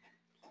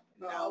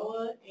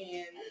 Noah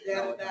and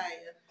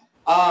Zebediah.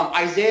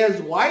 Isaiah's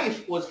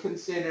wife was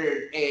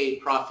considered a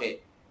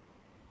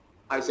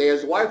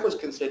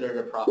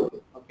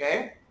prophet.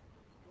 Okay?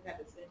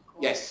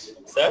 Yes.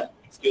 Sir,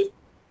 excuse me.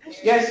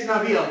 Yes,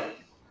 Nabil.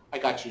 I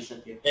got you,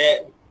 Cynthia.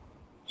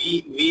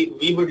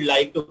 We would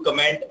like to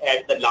comment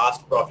at the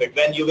last prophet.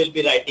 When you will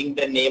be writing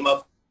the name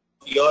of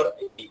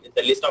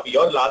the list of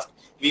your last,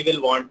 we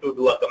will want to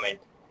do a comment.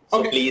 So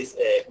Okay. please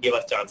give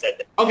us chance at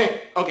that.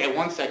 Okay,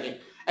 1 second.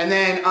 And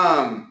then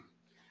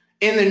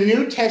in the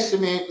New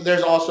Testament,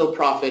 there's also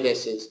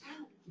prophetesses.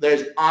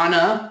 There's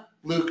Anna,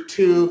 Luke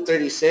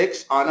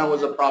 2:36. Anna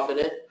was a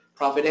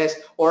prophetess,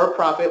 or a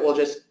prophet. We'll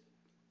just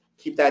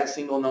keep that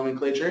single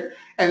nomenclature.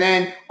 And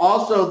then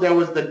also there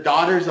was the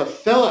daughters of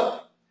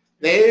Philip.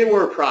 They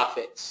were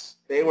prophets.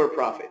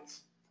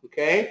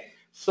 Okay?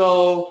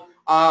 So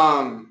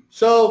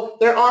so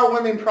there are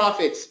women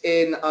prophets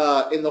in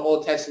the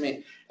Old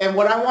Testament. And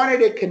what I wanted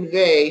to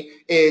convey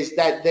is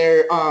that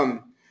there's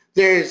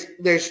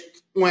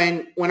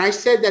when I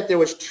said that there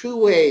was 2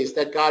 ways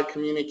that God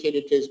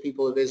communicated to his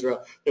people of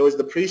Israel. There was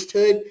the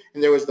priesthood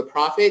and there was the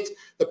prophets.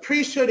 The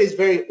priesthood is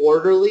very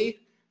orderly,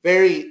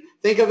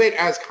 think of it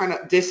as kind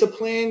of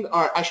disciplined,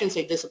 or I shouldn't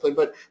say disciplined,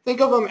 but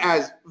think of them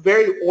as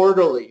very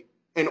orderly.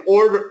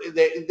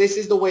 This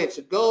is the way it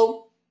should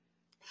go.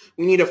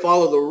 We need to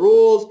follow the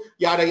rules,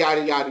 yada,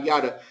 yada, yada,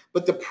 yada.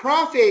 But the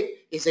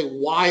prophet is a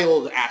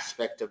wild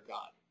aspect of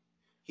God.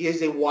 He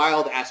is a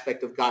wild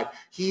aspect of God.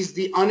 He's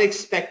the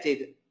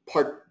unexpected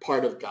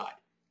part of God.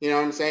 You know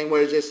what I'm saying?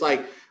 Where it's just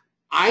like,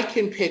 I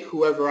can pick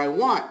whoever I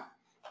want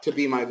to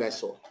be my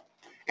vessel.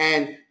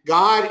 And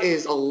God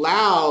is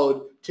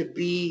allowed to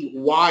be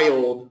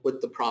wild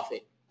with the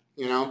prophet,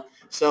 you know?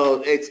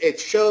 So it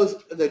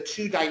shows the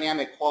 2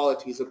 dynamic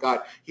qualities of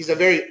God. He's a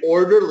very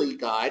orderly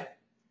God,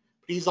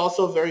 but he's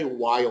also a very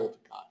wild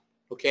God,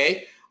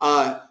 okay?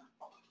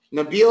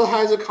 Nabil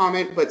has a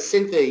comment, but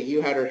Cynthia,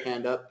 you had her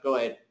hand up. Go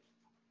ahead.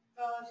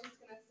 Oh, I was just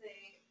going to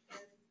say,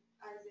 is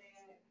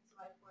Isaiah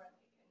like where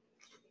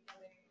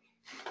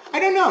I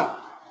don't know.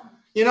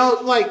 You know,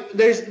 like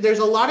there's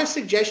a lot of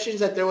suggestions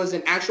that there was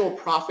an actual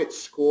prophet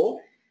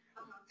school.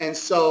 And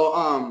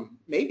so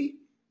maybe.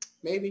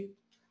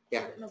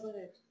 Yeah.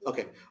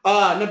 Okay.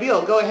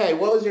 Nabil, go ahead.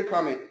 What was your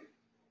comment?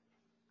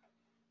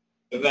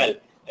 Well,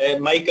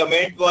 my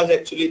comment was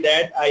actually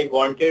that I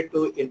wanted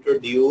to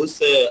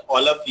introduce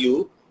all of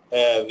you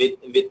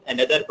with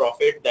another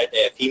prophet, that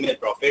female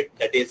prophet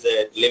that is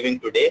living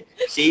today.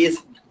 She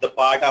is the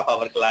part of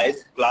our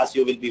class.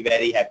 You will be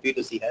very happy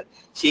to see her.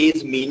 She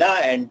is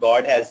Meena, and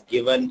God has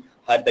given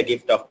her the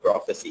gift of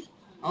prophecy.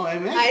 Oh,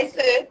 amen. Hi,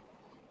 sir.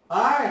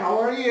 Hi, how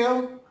are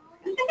you?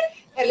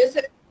 Hello,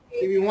 sir.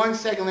 Give me 1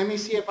 second. Let me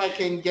see if I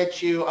can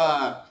get you.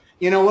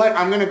 You know what?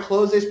 I'm going to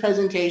close this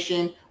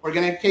presentation. We're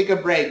going to take a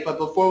break. But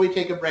before we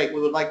take a break,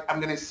 I'm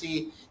going to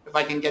see if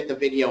I can get the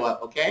video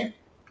up, okay?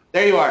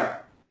 There you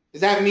are.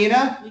 Is that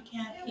Meena? We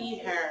can't see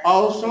her.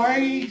 Oh,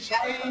 sorry.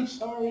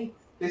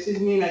 This is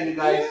Meena, you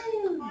guys.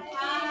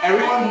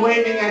 Everyone's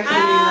waving at you,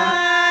 Meena.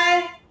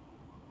 Hi.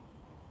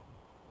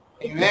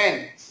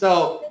 Amen.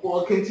 So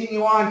we'll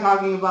continue on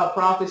talking about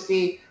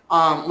prophecy.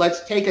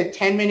 Let's take a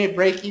 10-minute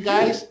break, you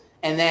guys,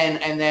 and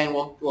then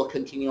we'll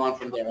continue on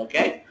from there,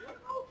 okay?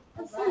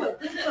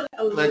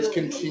 Let's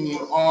continue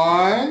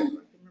on.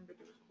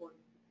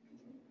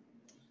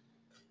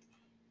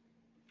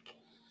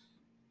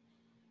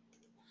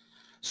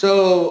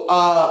 So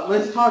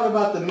let's talk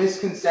about the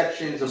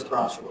misconceptions of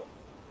prophecy.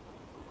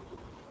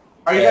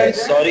 Are you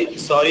guys there?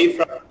 Sorry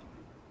from.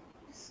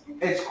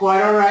 It's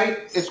quite all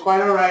right.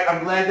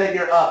 I'm glad that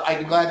you're up.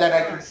 I'm glad that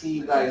I can see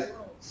you guys.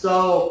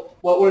 So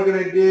what we're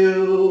gonna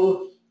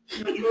do.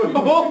 It's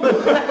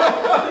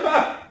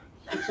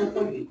so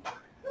funny.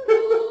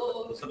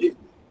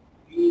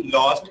 We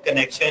lost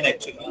connection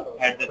actually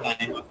at the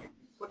time of it.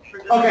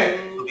 Okay.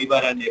 So we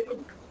were unable.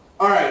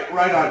 All right,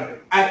 right on.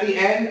 At the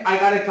end, I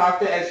gotta talk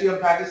to SU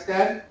of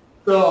Pakistan.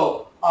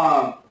 So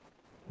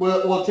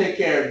we'll take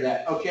care of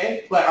that.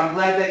 Okay. But I'm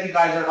glad that you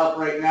guys are up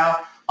right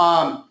now.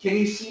 Can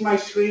you see my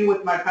screen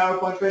with my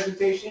PowerPoint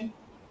presentation?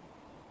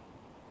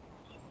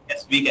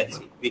 Yes, we can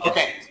see.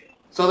 Okay,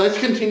 so let's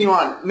continue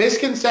on.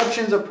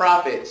 Misconceptions of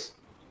prophets.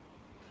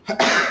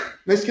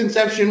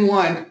 Misconception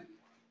 1.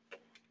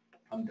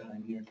 I'm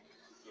done here.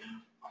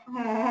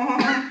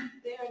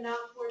 They are not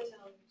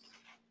foretellers.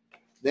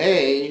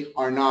 They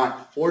are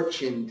not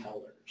fortune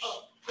tellers.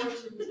 Oh,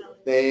 fortune tellers.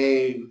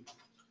 They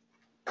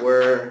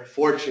were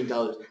fortune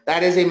tellers.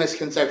 That is a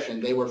misconception.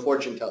 They were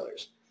fortune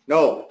tellers.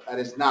 No, that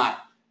is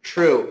not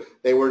true.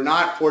 They were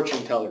not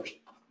fortune tellers.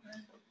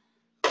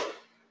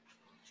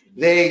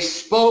 They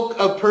spoke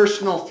of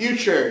personal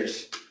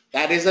futures.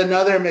 That is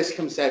another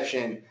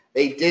misconception.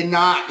 They did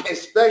not,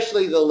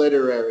 especially the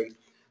literary.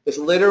 This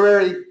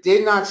literary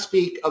did not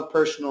speak of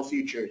personal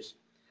futures.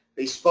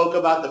 They spoke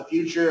about the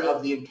future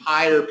of the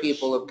entire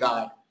people of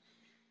God.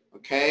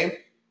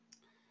 Okay?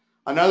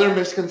 Another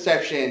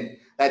misconception,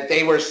 that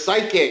they were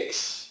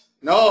psychics.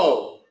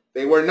 No,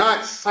 they were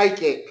not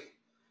psychic.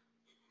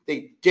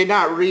 They did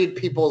not read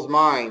people's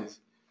minds.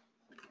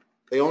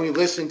 They only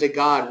listened to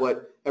God,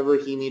 whatever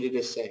he needed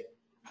to say.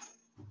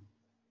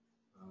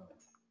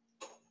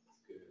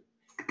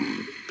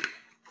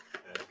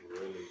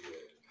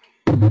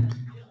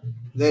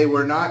 They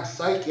were not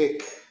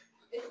psychic.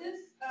 Is this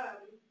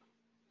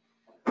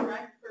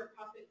correct for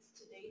prophets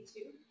today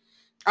too?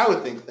 I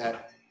would think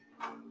that.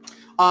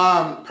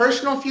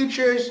 Personal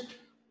futures,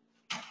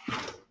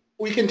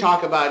 we can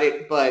talk about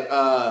it, but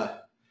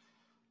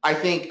I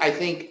think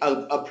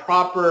a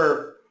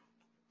proper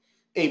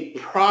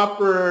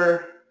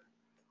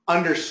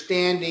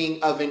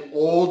understanding of an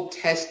Old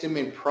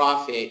Testament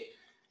prophet,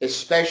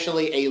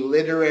 especially a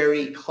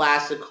literary,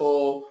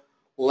 classical,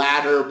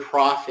 latter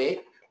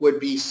prophet, would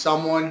be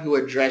someone who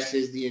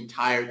addresses the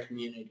entire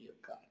community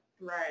of God.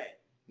 Right.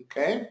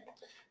 Okay?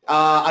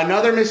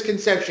 Another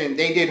misconception,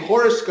 they did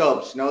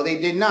horoscopes. No, they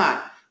did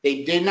not.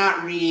 They did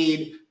not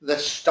read the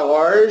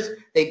stars.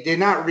 They did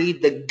not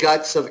read the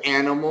guts of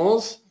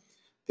animals.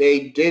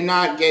 They did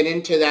not get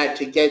into that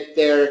to get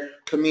their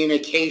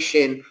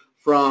communication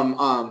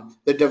from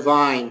the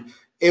divine.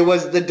 It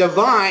was the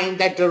divine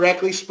that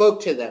directly spoke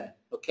to them.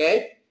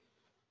 Okay?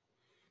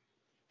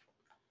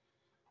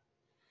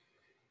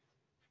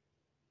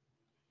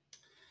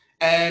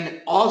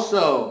 And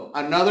also,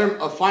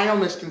 a final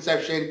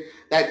misconception,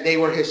 that they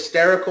were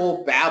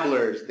hysterical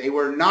babblers. They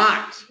were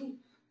not.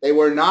 They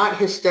were not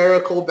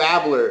hysterical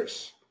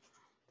babblers.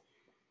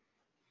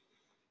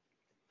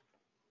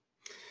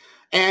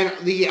 And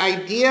the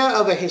idea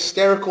of a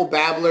hysterical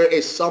babbler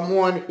is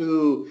someone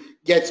who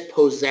gets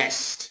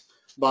possessed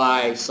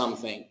by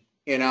something,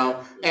 you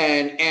know.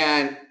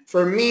 And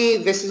for me,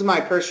 this is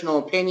my personal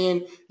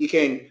opinion. You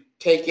can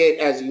take it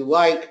as you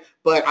like,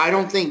 but I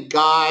don't think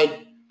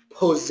God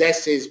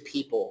possesses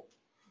people.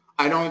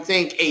 I don't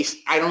think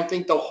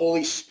the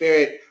Holy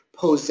Spirit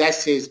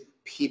possesses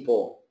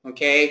people.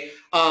 Okay?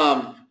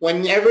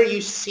 Whenever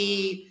you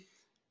see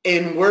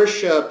in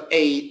worship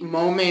a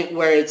moment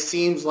where it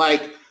seems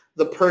like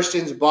the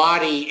person's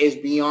body is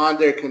beyond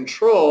their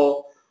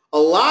control, a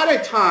lot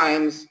of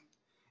times,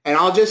 and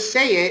I'll just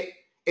say it,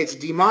 it's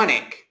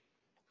demonic.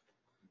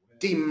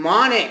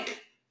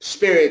 Demonic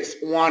spirits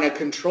want to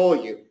control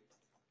you.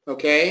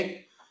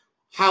 Okay?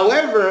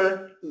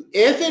 However,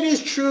 if it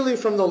is truly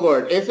from the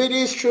Lord, if it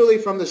is truly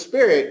from the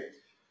Spirit,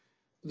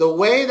 the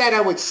way that I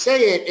would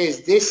say it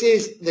is this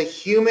is the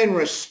human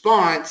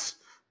response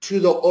to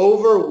the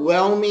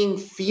overwhelming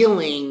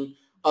feeling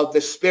of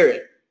the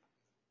Spirit.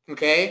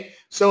 Okay?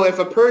 So if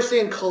a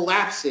person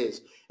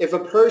collapses, if a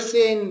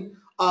person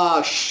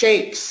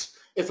shakes,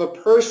 if a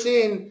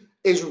person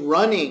is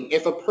running,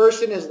 if a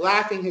person is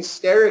laughing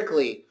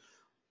hysterically,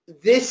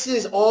 this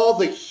is all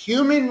the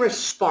human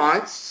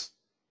response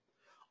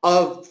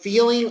of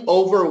feeling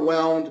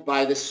overwhelmed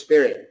by the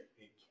Spirit.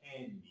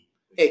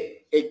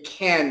 It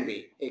can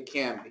be. It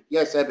can be.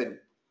 Yes, Eben.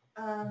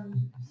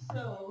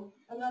 So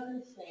I'm not going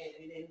to say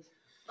anything,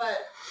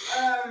 but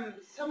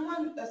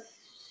someone, a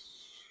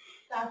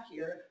staff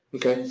here,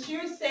 Okay. she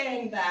was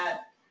saying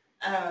that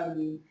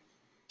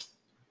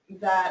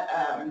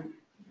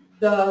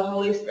the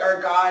Holy Spirit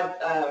or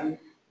God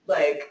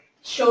like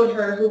showed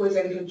her who was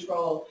in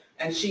control,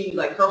 and she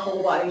like her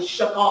whole body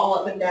shook all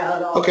up and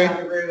down all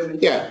around the room.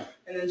 And yeah.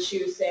 And then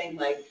she was saying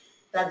like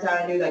that's how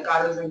I knew that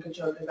God was in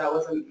control because that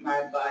wasn't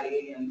my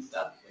body and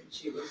stuff. And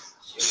she was.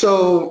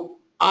 So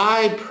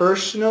I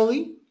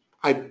personally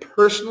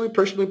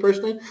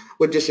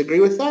would disagree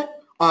with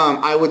that.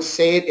 I would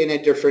say it in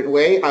a different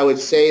way. I would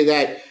say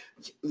that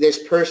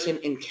this person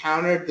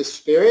encountered the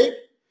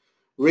Spirit,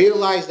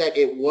 realized that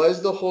it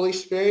was the Holy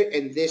Spirit,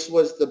 and this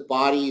was the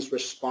body's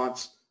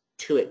response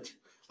to it.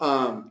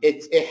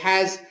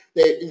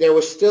 There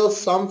was still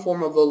some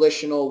form of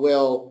volitional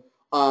will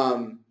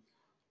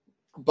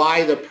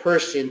by the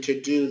person to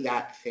do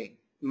that thing.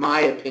 My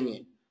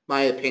opinion.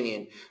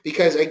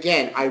 Because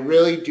again, I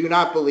really do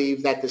not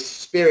believe that the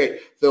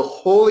Spirit, the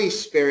Holy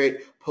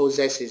Spirit,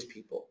 possesses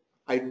people.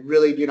 I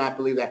really do not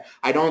believe that.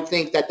 I don't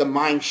think that the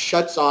mind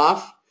shuts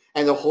off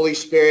and the Holy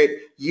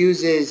Spirit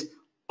uses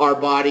our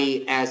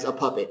body as a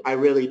puppet. I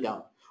really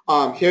don't.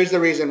 Here's the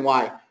reason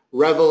why.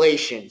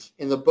 Revelations.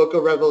 In the book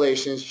of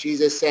Revelations,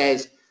 Jesus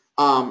says,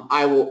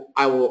 I will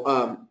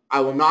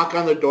knock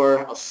on the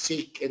door, I'll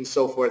seek, and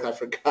so forth. I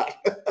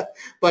forgot.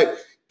 But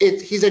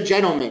he's a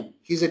gentleman.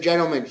 He's a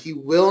gentleman. He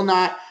will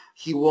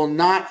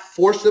not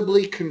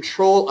forcibly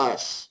control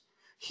us.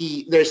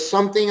 There's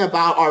something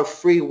about our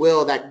free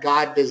will that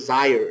God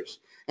desires.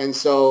 And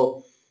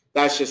so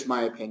that's just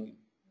my opinion.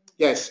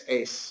 Yes,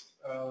 Ace.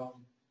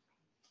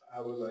 I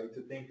would like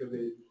to think of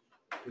it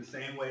the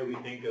same way we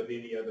think of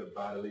any other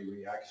bodily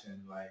reaction,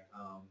 like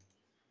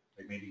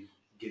maybe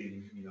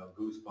getting,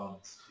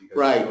 goosebumps because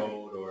Right. it's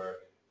cold, or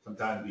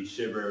sometimes we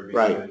shiver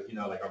because,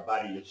 Right. Like our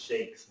body just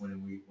shakes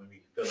when we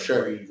feel a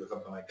Sure. breeze or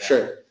something like that.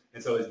 Sure.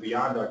 And so it's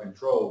beyond our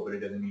control, but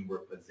it doesn't mean we're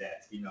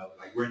possessed.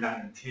 Like we're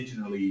not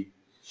intentionally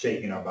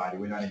shaking our body.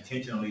 We're not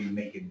intentionally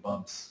making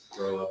bumps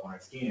grow up on our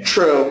skin.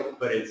 True.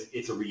 But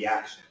it's a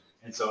reaction.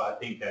 And so I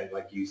think that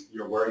like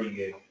you're wording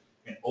it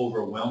an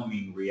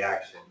overwhelming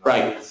reaction.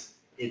 Like Right.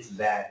 It's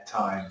that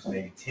times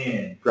maybe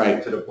 10.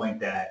 Right. To the point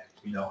that,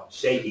 I'm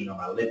shaking or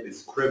my lip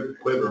is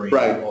quivering.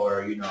 Right.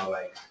 Or, you know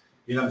what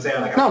I'm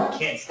saying? Like No. I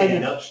can't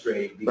stand up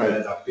straight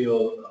because I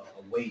feel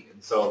a weight.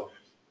 And so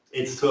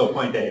it's to a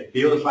point that it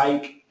feels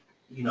like,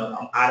 you know,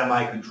 I'm out of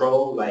my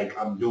control. Like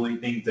I'm doing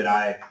things that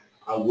I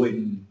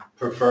wouldn't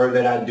prefer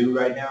that I do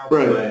right now.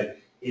 Right. But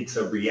it's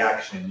a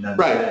reaction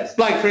nonetheless.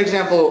 Right. Like, for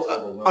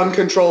example,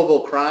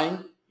 uncontrollable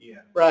crying. Yeah.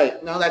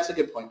 Right. No, that's a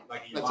good point.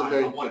 Like, you That's know, a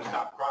very I want good to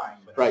stop crying,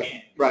 but Right. I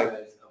can't Right.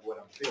 because of what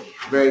I'm feeling.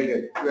 Very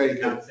good. Very I'm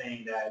good. not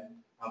saying that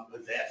I'm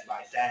possessed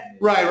by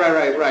sadness.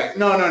 Right.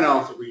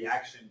 No. It's a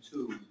reaction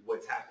to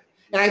what's happening.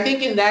 And I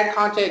think in that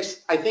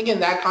context,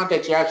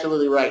 you're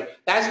absolutely right.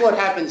 That's what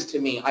happens to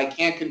me. I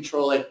can't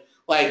control it.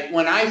 Like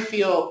when I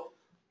feel,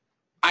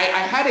 I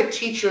had a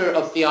teacher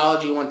of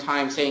theology one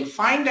time saying,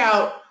 find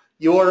out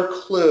your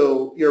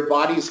clue, your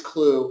body's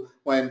clue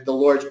when the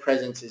Lord's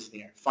presence is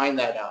near. Find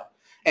that out.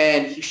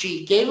 And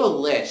she gave a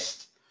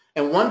list.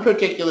 And one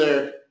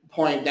particular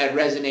point that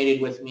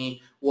resonated with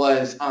me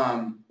was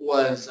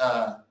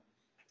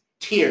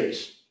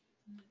tears.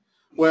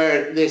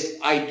 Where this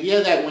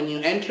idea that when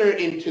you enter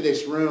into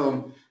this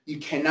room, you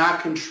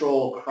cannot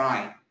control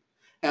crying.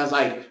 And I was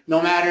like,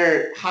 no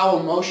matter how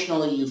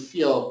emotionally you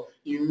feel,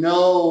 you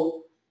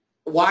know,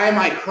 why am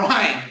I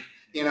crying?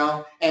 You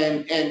know?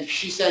 And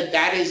she said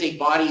that is a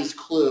body's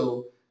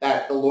clue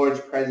that the Lord's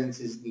presence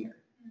is near.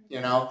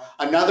 You know?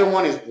 Another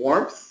one is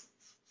warmth.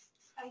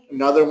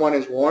 Another one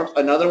is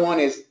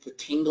the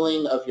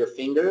tingling of your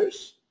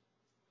fingers.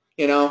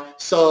 You know?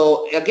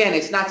 So again,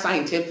 it's not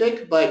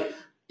scientific, but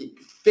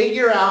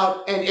figure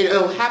out, and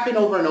it'll happen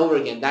over and over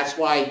again. That's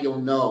why you'll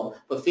know.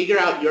 But figure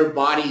out your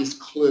body's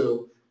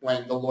clue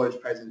when the Lord's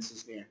presence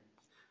is near.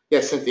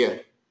 Yes, Cynthia.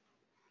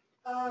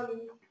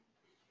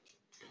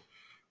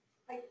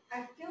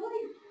 I feel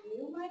like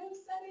you might have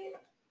said it,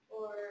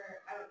 or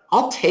I don't know.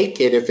 I'll take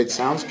it if it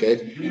sounds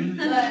good.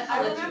 But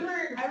I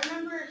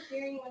remember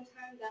hearing one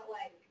time that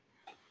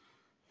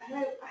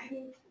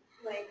I'm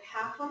like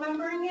half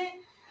remembering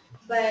it,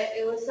 but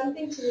it was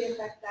something to the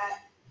effect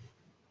that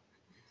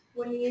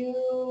when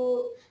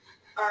you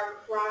are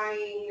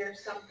crying or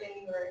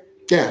something, or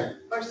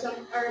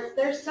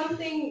there's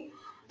something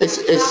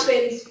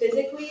happens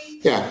physically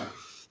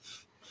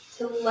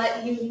to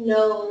let you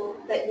know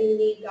that you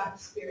need God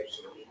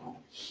spiritually,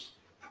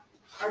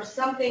 or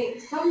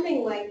something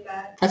like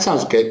that. That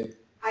sounds good.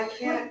 I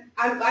can't.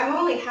 I'm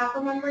only half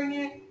remembering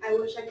it. I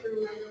wish I could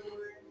remember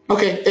more.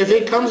 Okay, if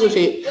it comes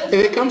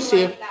to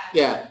you,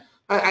 yeah.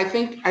 I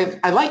think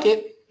I like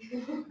it.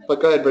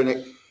 But go ahead,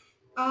 Brittany.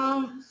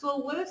 So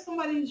what if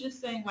somebody's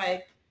just saying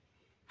like,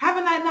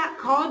 haven't I not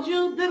called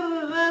you?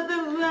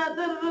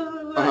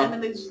 And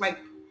then they just like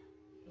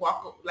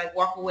walk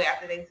away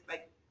after they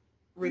like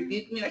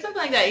rebuke me or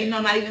something like that. You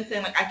know, not even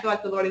saying like, I feel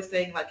like the Lord is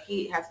saying like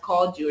He has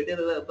called you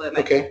or but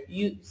like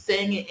you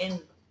saying it in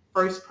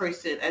first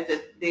person as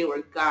if they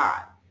were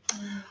God.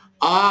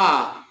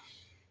 Well,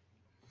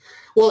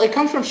 it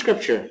comes from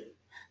Scripture,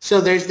 so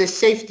there's this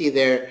safety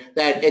there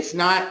that it's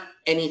not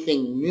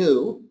anything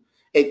new.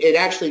 It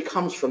actually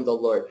comes from the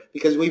Lord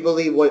because we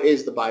believe what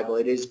is the Bible.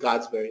 It is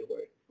God's very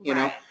word, you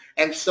know?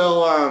 And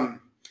so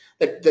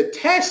the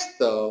test,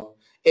 though,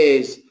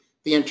 is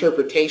the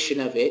interpretation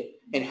of it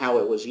and how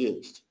it was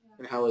used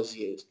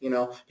you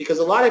know? Because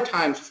a lot of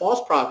times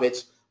false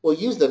prophets will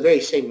use the very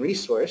same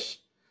resource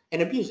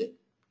and abuse it,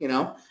 you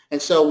know? And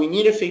so we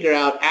need to figure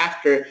out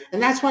after, and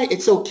that's why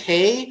it's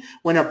okay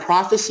when a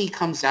prophecy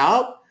comes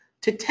out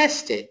to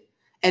test it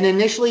and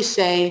initially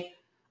say,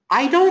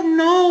 I don't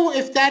know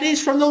if that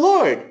is from the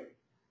Lord.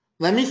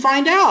 Let me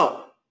find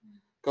out.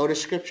 Go to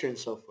Scripture and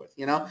so forth.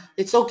 You know,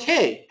 it's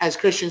okay as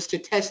Christians to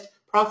test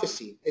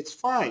prophecy. It's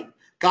fine.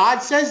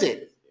 God says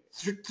it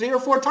 3 or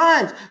 4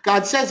 times.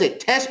 God says it.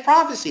 Test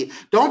prophecy.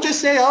 Don't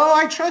just say, oh,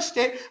 I trust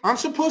it. I'm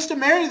supposed to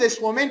marry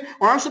this woman,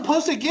 or I'm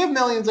supposed to give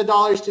millions of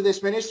dollars to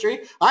this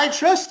ministry. I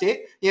trust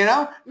it. You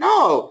know,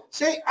 no.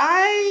 Say,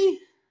 I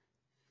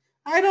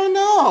don't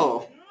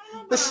know.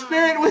 The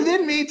Spirit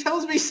within me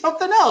tells me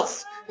something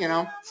else. You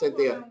know,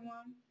 Cynthia. Is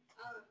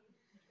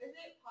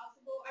it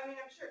possible? I mean,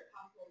 I'm sure it's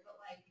possible, but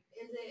like,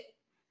 is it?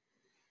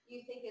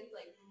 You think it's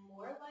like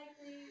more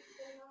likely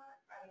than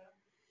not? I don't know.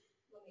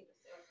 Let me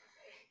just say what I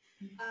say.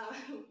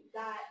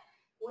 That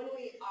when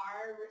we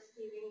are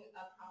receiving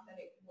a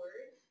prophetic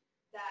word,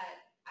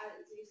 that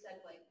as you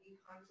said, like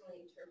we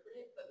constantly interpret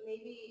it, but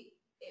maybe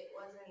it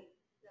wasn't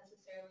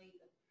necessarily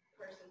the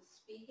person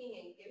speaking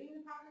and giving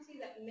the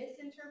prophecy that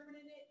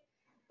misinterpreted it.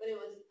 But it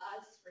was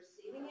us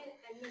receiving it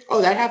and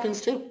that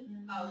happens too.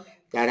 Oh, okay.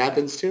 That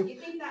happens too. You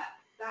think that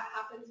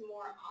happens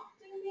more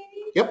often,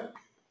 maybe? Yep. Okay.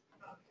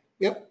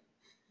 Yep.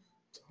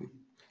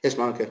 Yes,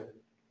 Monica.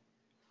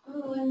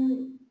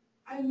 And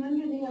I'm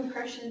under the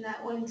impression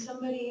that when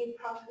somebody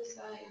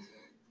prophesies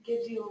or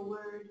gives you a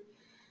word,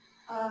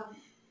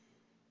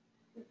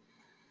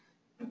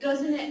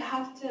 doesn't it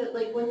have to,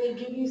 like when they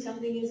give you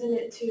something, isn't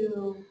it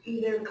to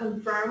either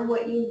confirm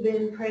what you've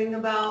been praying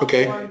about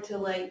or to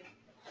like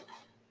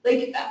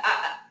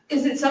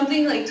is it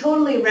something like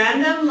totally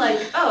random, like,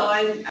 oh,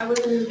 I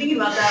wasn't even thinking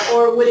about that,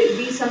 or would it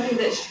be something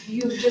that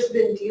you've just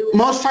been dealing with?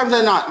 Most times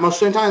they're not.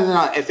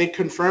 If it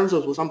confirms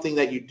with something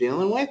that you're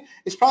dealing with,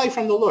 it's probably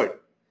from the Lord.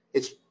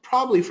 It's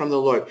probably from the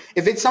Lord.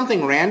 If it's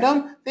something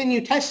random, then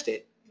you test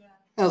it.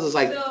 I was just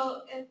like,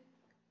 so if,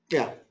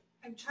 yeah.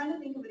 I'm trying to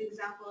think of an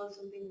example of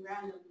something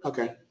random.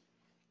 Okay. Like,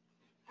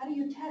 how do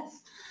you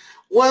test?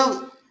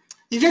 Well,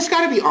 you just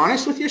got to be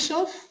honest with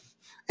yourself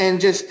and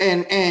just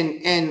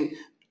and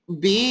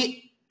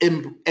be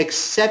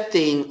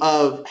accepting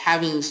of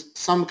having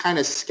some kind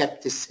of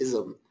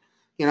skepticism.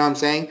 You know what I'm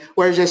saying?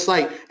 Where it's just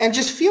like, and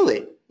just feel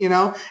it, you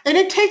know? And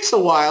it takes a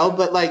while,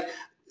 but like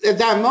at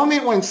that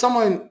moment when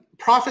someone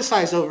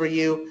prophesies over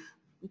you,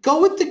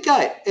 go with the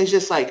gut. It's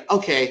just like,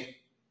 okay,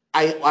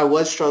 I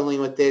was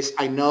struggling with this.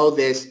 I know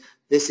this.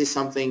 This is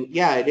something,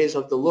 yeah, it is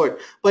of the Lord.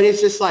 But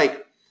it's just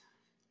like,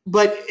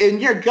 but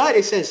in your gut,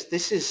 it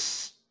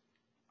says,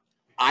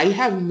 I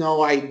have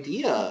no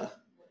idea.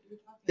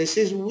 This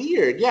is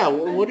weird. Yeah,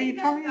 what are you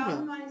talking about? I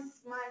found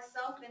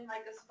myself in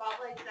like a spot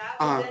like that,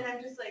 but then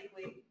I'm just like,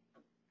 wait,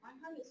 my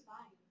heart is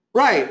fine.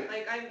 Right.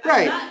 Like I'm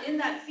right. not in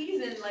that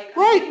season. Like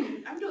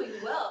I'm doing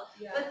well.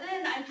 Yeah. But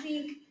then I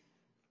think,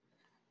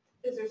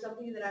 is there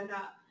something that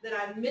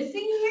I'm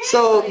missing here?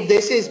 So like,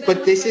 this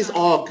is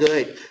all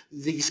good.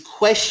 These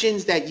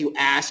questions that you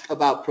ask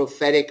about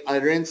prophetic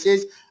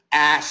utterances,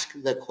 ask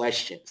the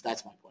questions.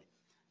 That's my point.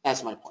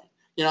 That's my point.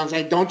 You know what I'm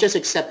saying? Don't just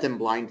accept them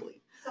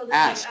blindly. So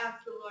ask. Like,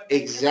 ask the Lord.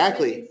 Like,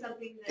 exactly.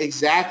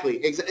 Exactly.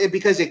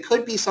 Because it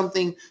could be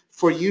something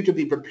for you to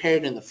be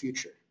prepared in the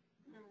future.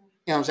 You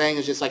know what I'm saying?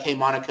 It's just like, hey,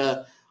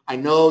 Monica, I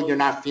know you're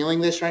not feeling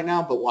this right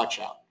now, but watch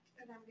out.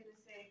 And I'm going to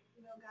say,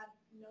 God,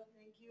 no,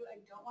 thank you. I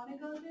don't want to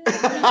go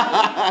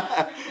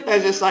there.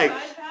 It's just like,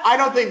 I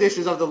don't think this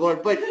is of the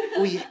Lord, but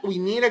we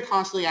need to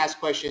constantly ask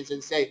questions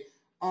and say,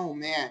 oh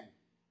man,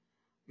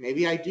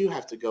 maybe I do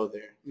have to go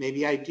there.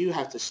 Maybe I do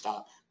have to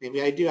stop.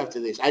 Maybe I do have to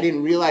this. I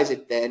didn't realize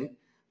it then,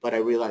 but I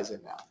realize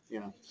it now, you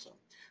know. So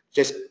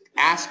just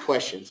ask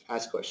questions.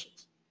 Ask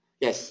questions.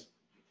 Yes.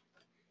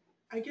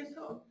 I guess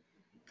so.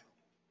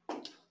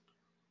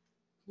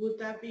 Would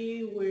that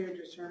be where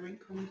discernment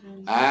comes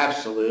in?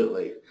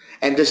 Absolutely.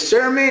 And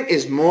discernment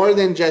is more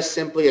than just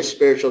simply a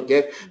spiritual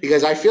gift,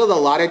 because I feel that a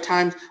lot of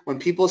times when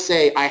people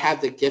say, I have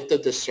the gift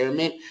of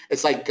discernment,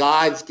 it's like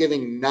God's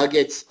giving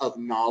nuggets of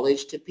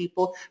knowledge to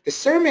people.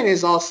 Discernment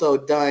is also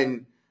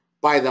done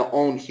by the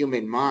own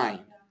human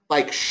mind,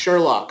 like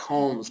Sherlock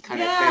Holmes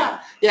kind of thing.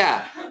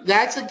 Yeah,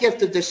 that's a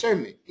gift of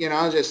discernment, you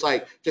know,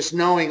 just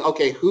knowing,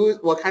 okay,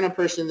 what kind of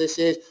person this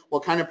is,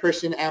 what kind of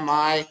person am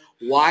I,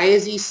 why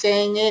is he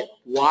saying it,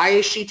 why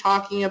is she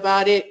talking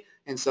about it,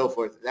 and so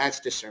forth. That's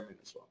discernment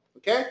as well,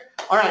 okay?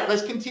 All right,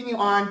 let's continue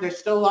on. There's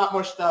still a lot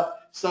more stuff.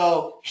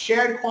 So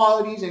shared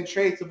qualities and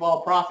traits of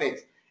all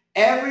prophets.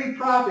 Every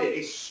prophet,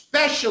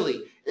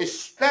 especially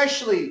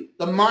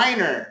the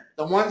minor,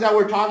 the ones that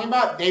we're talking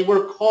about, they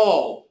were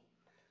called.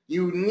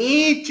 You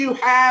need to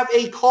have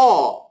a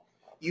call.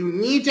 You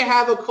need to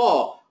have a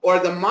call. Or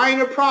the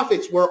minor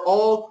prophets were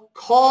all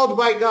called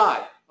by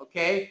God.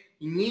 Okay?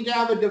 You need to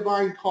have a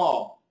divine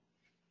call.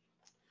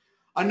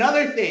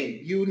 Another thing,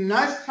 you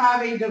must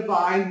have a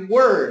divine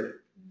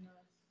word.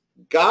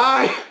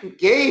 God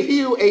gave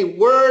you a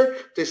word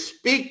to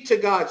speak to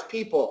God's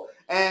people.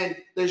 And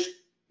there's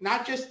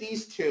not just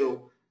these two,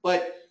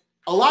 but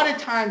a lot of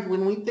times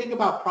when we think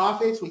about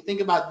prophets, we think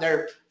about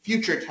their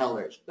future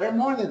tellers. They're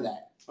more than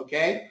that.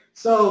 Okay?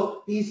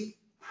 So these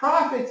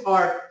prophets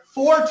are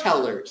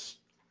foretellers.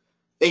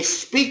 They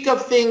speak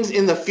of things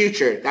in the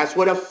future. That's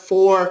what a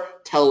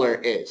foreteller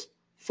is.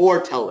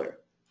 Foreteller.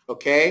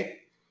 Okay?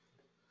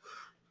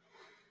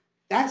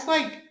 That's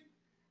like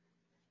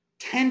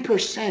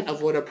 10%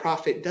 of what a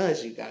prophet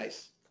does, you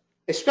guys.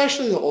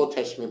 Especially the Old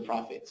Testament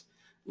prophets.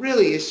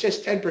 Really, it's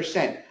just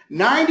 10%.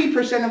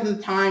 90% of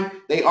the time,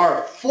 they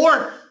are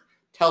foretellers.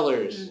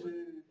 Mm-hmm.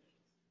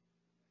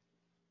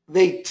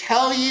 They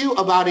tell you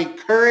about a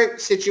current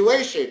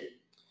situation.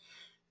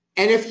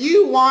 And if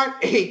you want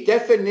a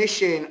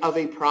definition of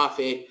a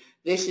prophet,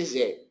 this is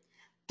it.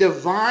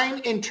 Divine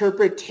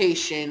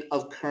interpretation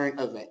of current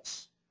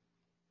events.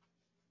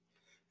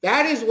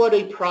 That is what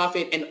a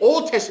prophet, an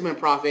Old Testament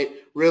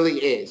prophet, really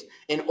is.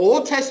 An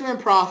Old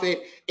Testament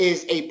prophet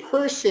is a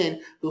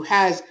person who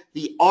has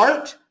the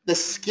art, the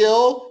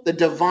skill, the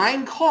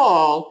divine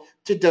call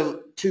to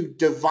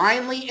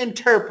divinely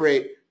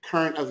interpret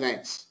current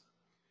events.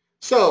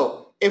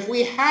 So if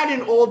we had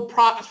an Old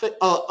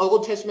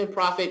Testament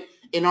prophet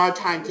in our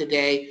time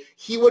today,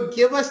 he would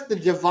give us the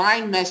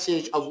divine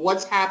message of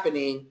what's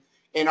happening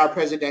in our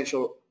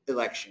presidential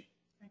election.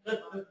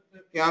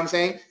 You know what I'm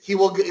saying? He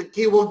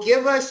will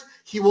give us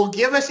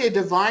a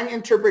divine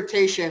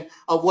interpretation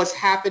of what's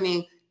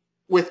happening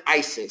with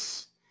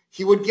ISIS.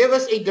 He would give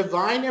us a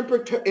divine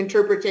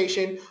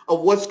interpretation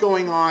of what's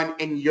going on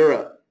in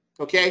Europe.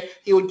 Okay?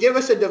 He would give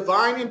us a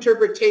divine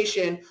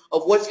interpretation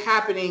of what's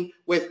happening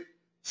with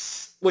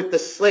the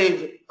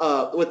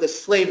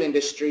slave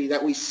industry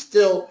that we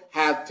still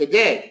have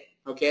today.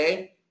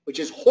 Okay? Which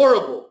is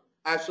horrible,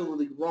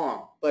 absolutely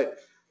wrong. But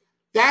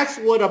that's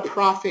what a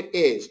prophet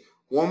is.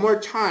 One more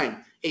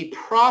time, a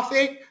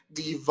prophet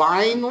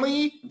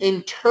divinely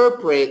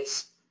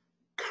interprets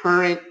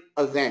current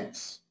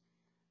events.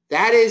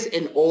 That is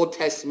an Old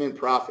Testament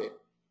prophet.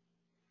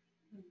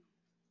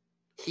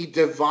 He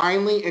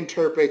divinely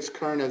interprets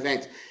current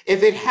events.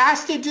 If it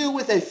has to do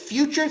with a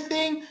future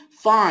thing,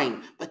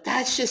 fine, but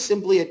that's just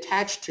simply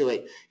attached to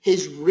it.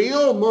 His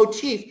real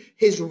motif,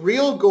 his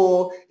real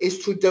goal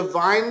is to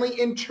divinely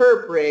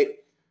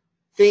interpret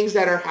things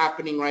that are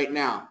happening right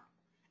now.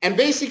 And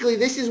basically,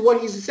 this is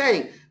what he's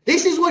saying.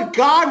 This is what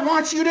God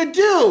wants you to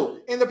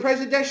do in the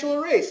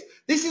presidential race.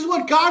 This is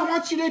what God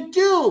wants you to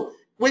do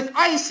with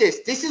ISIS.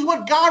 This is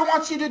what God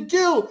wants you to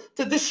do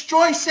to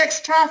destroy sex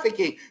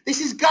trafficking.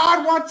 This is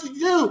God wants you to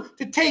do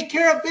to take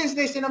care of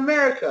business in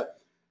America.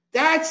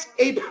 That's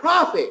a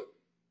prophet.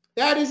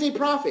 That is a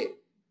prophet.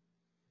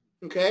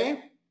 Okay?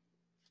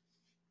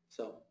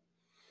 So,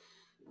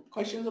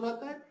 questions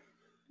about that?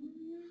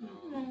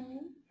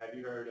 Have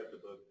you heard of the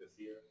book The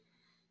Seer?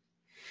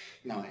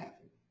 No, I haven't.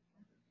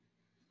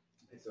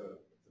 It's a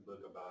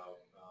book about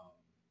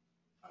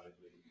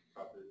obviously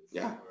prophets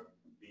or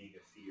being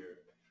a seer,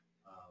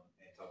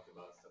 and talks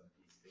about some of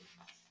these things.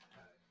 I was going to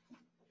ask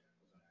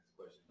a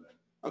question, but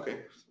Okay.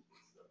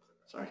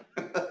 Sorry.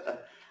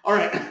 All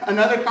right.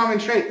 Another common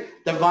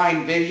trait,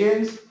 divine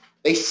visions.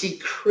 They see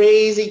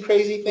crazy,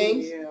 crazy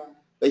things. Yeah.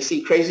 They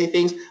see crazy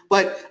things.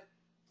 But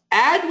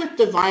add with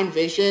divine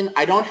vision,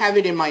 I don't have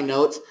it in my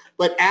notes,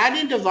 but add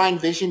in divine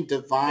vision,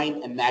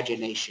 divine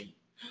imagination.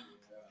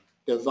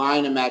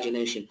 Divine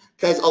imagination.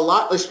 Because a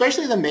lot,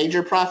 especially the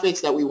major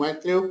prophets that we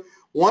went through,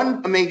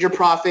 one major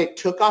prophet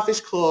took off his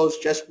clothes,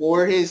 just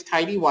wore his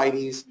tidy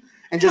whities,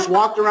 and just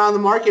walked around the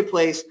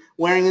marketplace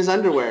wearing his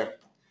underwear.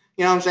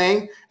 You know what I'm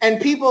saying?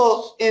 And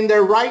people in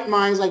their right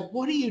minds like,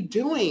 what are you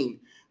doing?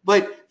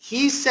 But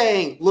he's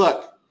saying,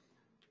 look,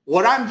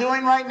 what I'm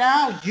doing right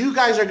now, you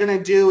guys are going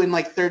to do in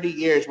like 30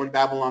 years when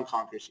Babylon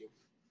conquers you.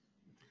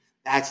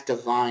 That's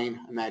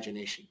divine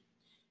imagination.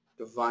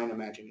 Divine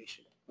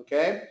imagination.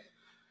 Okay?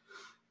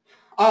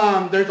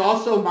 There's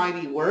also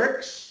mighty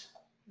works.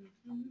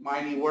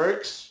 Mighty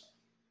works.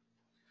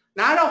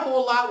 Not a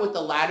whole lot with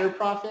the latter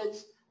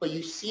prophets, but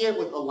you see it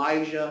with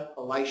Elijah,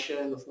 Elisha,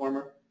 and the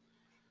former.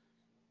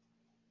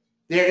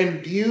 They're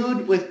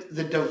imbued with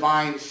the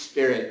divine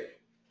spirit.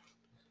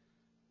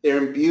 They're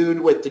imbued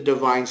with the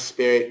divine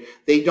spirit.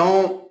 They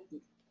don't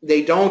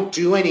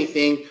do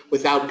anything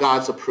without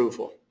God's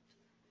approval.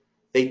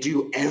 They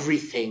do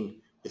everything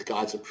with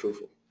God's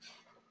approval.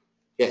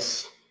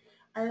 Yes.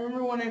 I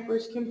remember when I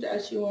first came to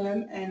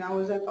SUM and I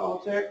was at the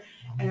altar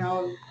and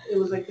it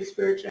was like the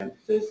spiritual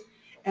emphasis,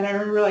 and I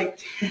remember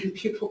like 10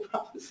 people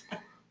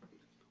prophesying.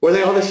 Were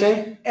they all the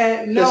same?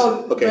 And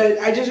no, okay.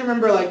 But I just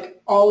remember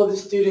like all of the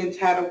students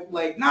had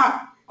like,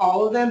 not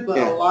all of them, but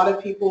a lot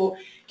of people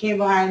came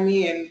behind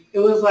me, and it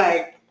was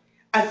like,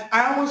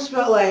 I almost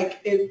felt like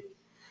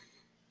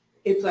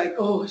it's like,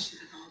 oh, she's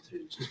at the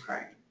altar just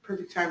crying.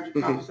 Perfect time to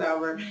prophesy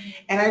over.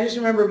 And I just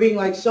remember being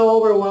like so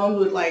overwhelmed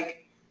with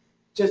like,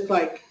 just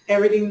like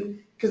everything,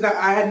 because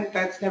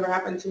that's never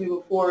happened to me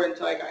before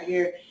until I got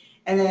here.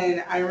 And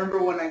then I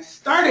remember when I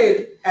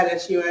started at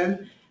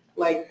SUM,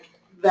 like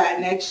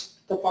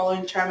the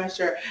following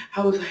trimester,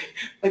 I was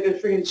like a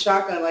freaking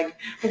shotgun, like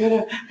I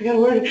got a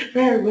word for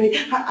everybody.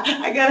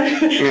 I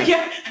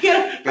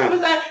gotta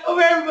prophesy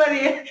over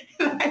everybody.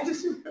 And I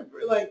just remember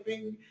like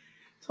being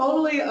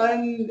totally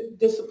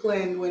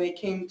undisciplined when it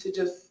came to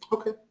just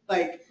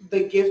like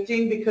the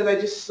gifting, because I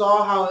just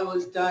saw how it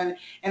was done,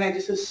 and I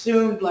just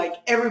assumed like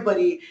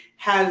everybody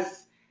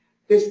has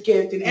this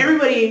gift and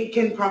everybody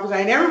can prophesy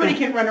and everybody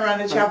can run around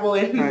the chapel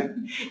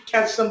and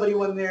catch somebody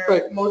when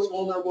they're most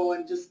vulnerable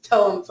and just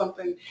tell them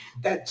something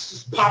that's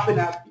just popping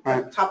up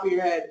at the top of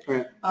your head.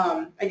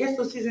 I guess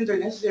those seasons are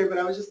necessary, but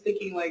I was just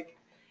thinking like,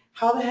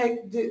 how the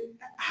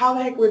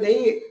heck were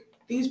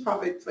these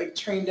prophets like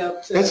trained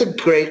up to? That's a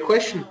great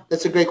question.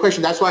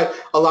 That's why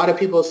a lot of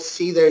people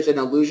see there's an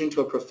allusion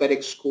to a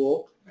prophetic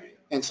school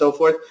and so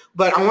forth.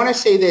 But I want to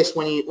say this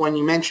when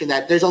you mention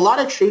that, there's a lot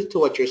of truth to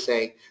what you're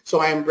saying. So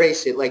I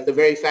embrace it. Like the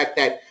very fact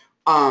that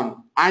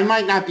I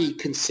might not be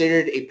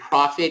considered a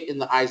prophet in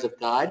the eyes of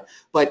God,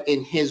 but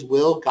in his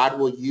will, God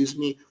will use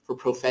me for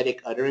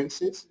prophetic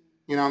utterances.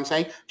 You know what I'm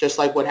saying? Just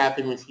like what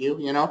happened with you,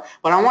 you know?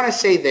 But I want to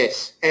say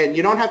this, and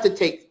you don't have to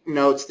take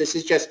notes. This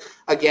is just,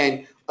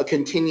 again, a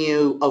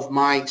continue of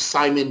my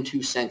Simon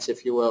 2 cents,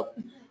 if you will.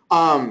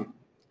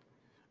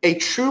 A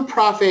true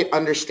prophet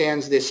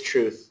understands this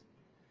truth.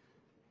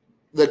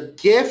 The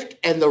gift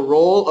and the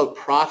role of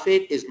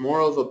prophet is more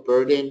of a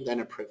burden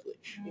than a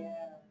privilege. Yeah.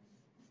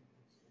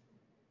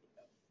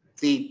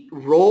 The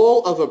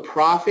role of a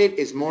prophet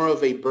is more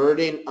of a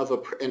burden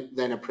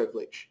than a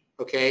privilege.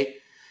 Okay?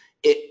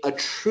 A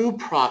true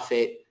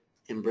prophet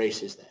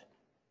embraces that.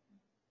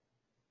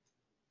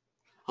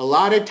 A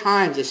lot of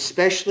times,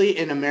 especially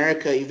in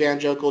America,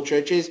 evangelical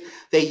churches,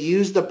 they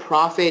use the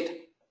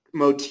prophet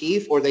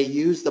motif or they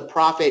use the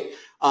prophet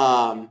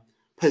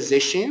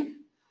position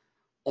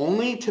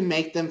only to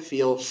make them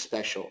feel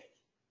special.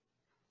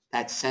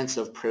 That sense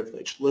of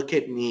privilege. Look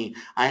at me.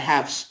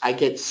 I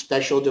get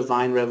special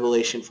divine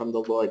revelation from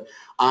the Lord.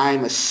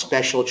 I'm a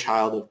special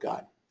child of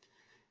God.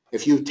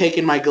 If you've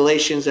taken my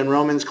Galatians and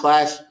Romans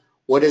class,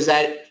 what is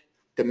that?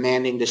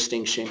 Demanding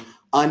distinction.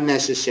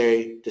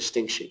 Unnecessary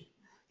distinction.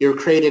 You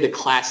created a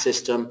class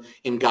system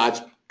in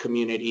God's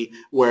community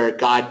where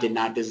God did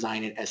not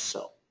design it as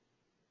so.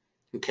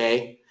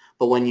 Okay?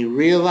 But when you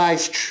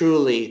realize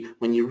truly,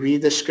 when you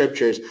read the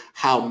scriptures,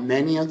 how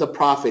many of the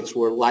prophets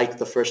were like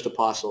the first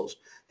apostles,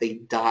 they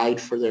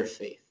died for their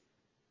faith.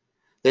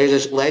 There's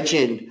this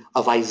legend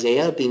of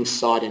Isaiah being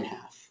sawed in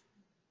half.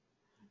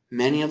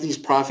 Many of these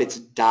prophets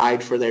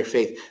died for their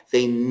faith.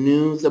 They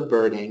knew the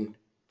burden,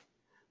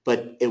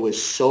 but it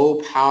was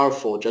so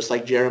powerful, just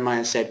like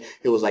Jeremiah said,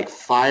 it was like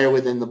fire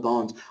within the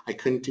bones. I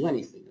couldn't do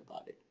anything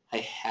about it. I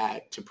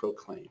had to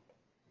proclaim.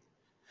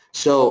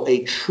 So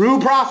a true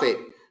prophet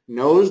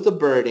knows the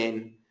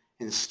burden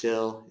and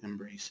still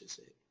embraces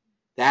it.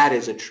 That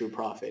is a true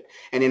prophet.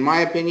 And in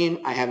my opinion,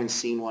 I haven't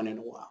seen one in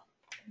a while.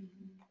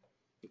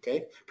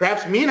 Okay?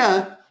 Perhaps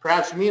Mina,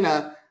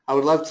 I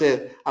would love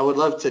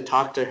to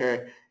talk to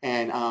her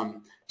and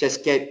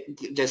just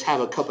have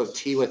a cup of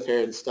tea with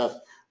her and stuff.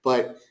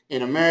 But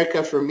in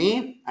America, for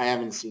me, I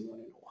haven't seen one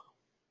in a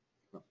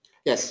while.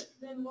 Yes?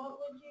 Then what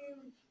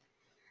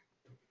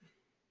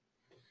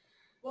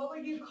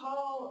would you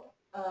call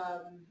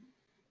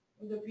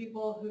the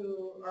people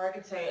who, or I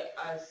could say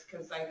us,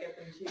 because I get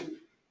them too,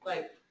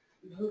 like,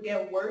 who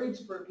get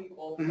words for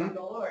people from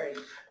the Lord?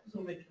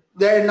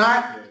 They're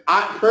not,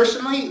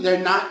 personally,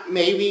 they're not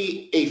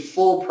maybe a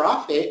full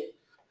prophet.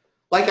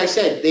 Like I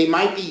said, they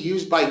might be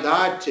used by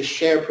God to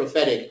share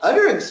prophetic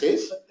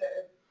utterances.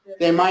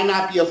 They might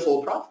not be a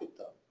full prophet,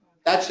 though.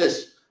 That's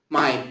just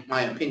my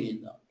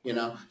opinion, though. You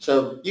know,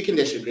 so you can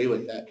disagree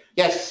with that.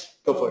 Yes,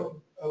 go for it.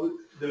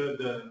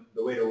 The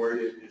way to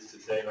word it is to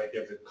say, like,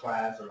 there's a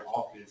class or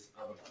office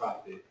of a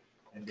prophet,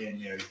 and then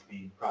there's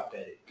being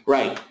prophetic.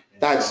 Right.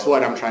 And that's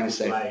what I'm trying to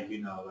say. Like, you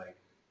know, like,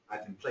 I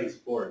can play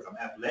sports. I'm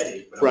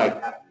athletic, but I'm not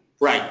an athlete.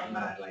 Right. I'm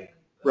not like.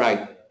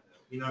 Right.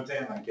 You know what I'm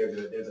saying? Like,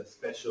 there's a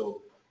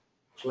special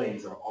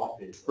place or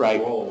office or right.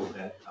 role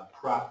that a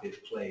prophet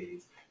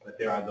plays, but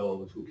there are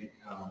those who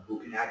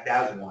can act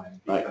as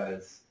one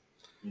because.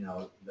 You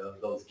know,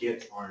 those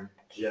gifts aren't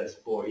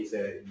just for, he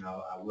said, you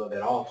know, I will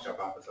that all shall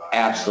prophesy.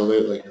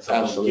 Absolutely. And so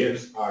absolutely.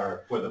 those gifts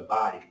are for the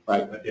body.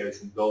 Right. But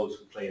there's those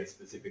who play a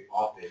specific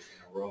office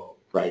and a role.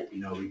 Right. You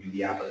know, we can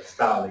be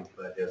apostolic,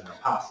 but there's an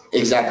apostle.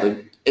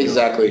 Exactly.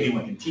 Exactly. You know,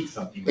 anyone can teach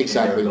something, but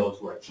exactly. there are those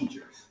who are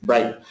teachers.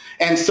 Right.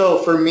 And so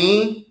for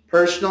me,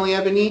 personally,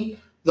 Ebony,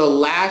 the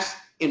last,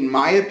 in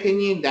my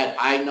opinion, that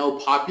I know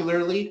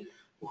popularly,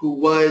 who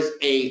was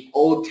a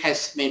Old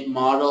Testament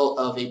model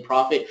of a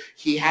prophet,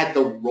 he had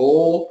the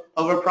role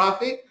of a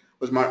prophet,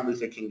 was Martin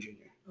Luther King Jr.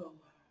 Oh,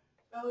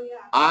 yeah.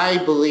 I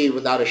believe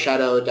without a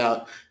shadow of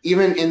doubt,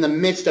 even in the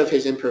midst of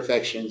his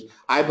imperfections,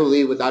 I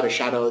believe without a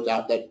shadow of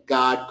doubt that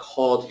God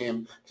called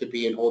him to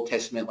be an Old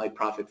Testament-like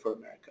prophet for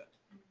America.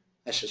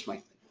 That's just my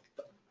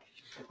thing.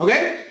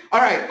 Okay? All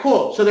right,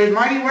 cool. So there's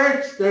mighty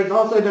works. There's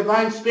also a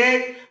divine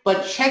spirit.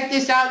 But check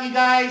this out, you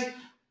guys.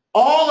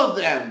 All of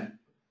them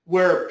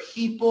were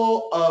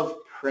people of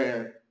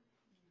prayer.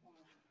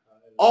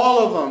 All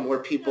of them were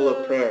people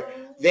of prayer.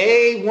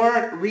 They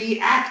weren't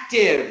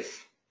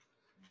reactive.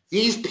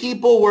 These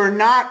people were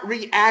not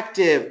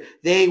reactive.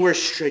 They were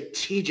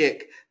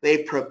strategic.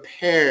 They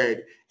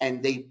prepared,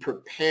 and they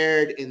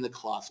prepared in the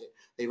closet.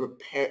 They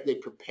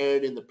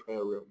prepared in the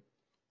prayer room.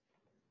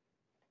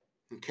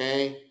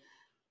 Okay?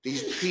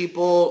 These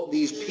people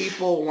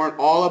weren't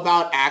all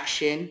about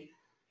action,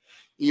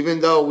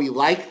 even though we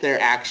like their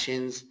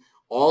actions.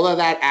 All of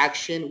that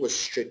action was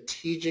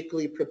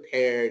strategically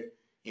prepared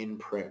in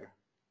prayer.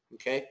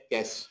 Okay?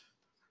 Yes?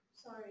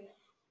 Sorry.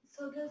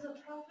 So does a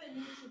prophet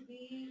need to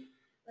be,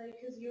 like,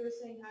 because you were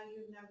saying how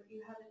you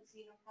haven't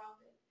seen a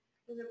prophet.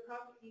 Does a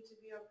prophet need to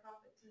be a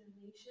prophet to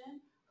the nation?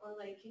 Or,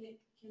 like, can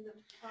the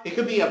prophet... It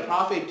could be a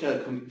prophet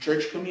to a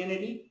church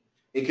community.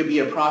 It could be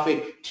a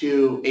prophet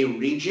to a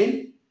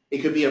region. It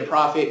could be a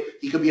prophet.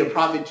 He could be a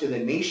prophet to the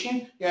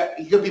nation. Yeah,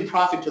 he could be a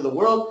prophet to the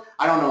world.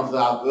 I don't know if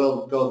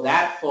I'll go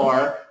that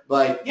far.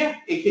 But yeah,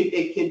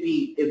 it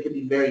could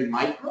be very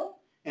micro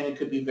and it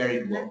could be very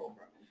global.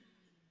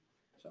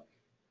 So,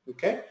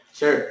 okay,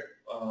 sir.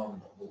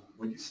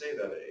 Would you say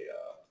that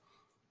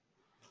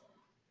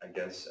I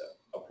guess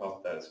a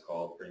prophet that is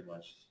called pretty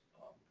much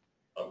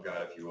of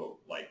God, if you will,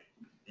 like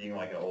being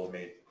like an old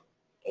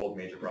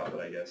major prophet,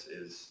 I guess,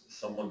 is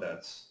someone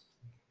that's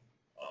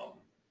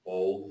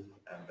bold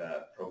and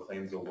that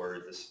proclaims the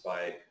word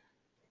despite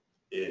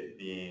it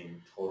being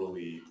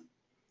totally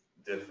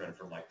different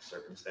from like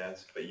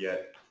circumstance, but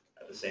yet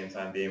at the same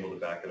time being able to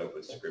back it up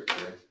with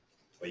scripture,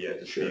 but yet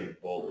just being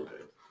bold with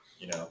it,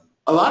 you know?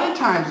 A lot of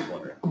times,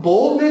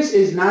 boldness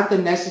is not the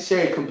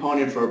necessary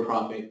component for a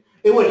prophet.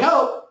 It would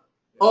help.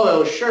 Oh, it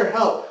would sure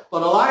help.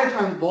 But a lot of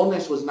times,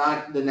 boldness was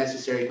not the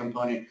necessary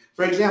component.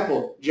 For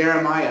example,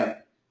 Jeremiah,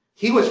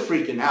 he was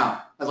freaking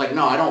out. I was like,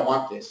 no, I don't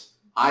want this.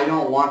 I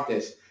don't want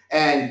this.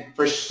 And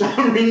for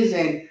some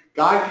reason,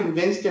 God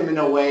convinced him in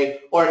a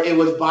way, or it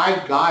was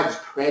by God's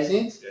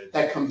presence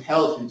that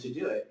compelled him to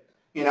do it,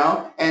 you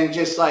know? And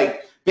just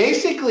like,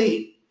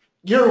 basically,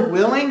 you're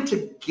willing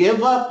to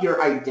give up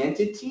your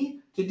identity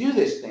to do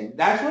this thing.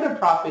 That's what a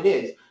prophet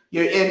is.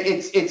 And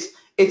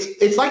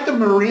it's like the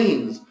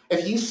Marines.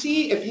 If you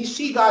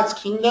see God's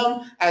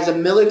kingdom as a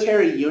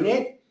military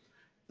unit,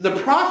 the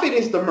prophet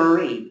is the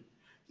Marine.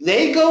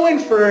 They go in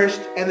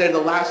first and they're the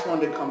last one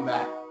to come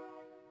back.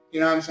 You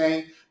know what I'm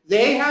saying?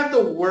 They have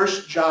the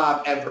worst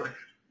job ever,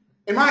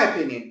 in my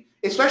opinion,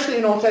 especially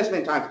in Old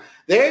Testament times.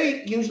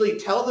 They usually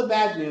tell the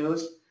bad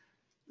news.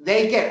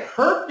 They get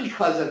hurt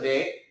because of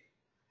it,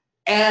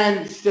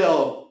 and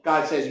still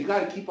God says, you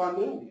got to keep on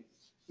doing it.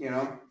 You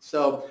know?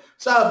 So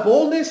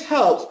boldness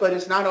helps, but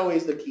it's not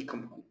always the key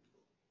component.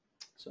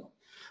 So,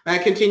 may I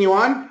continue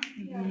on?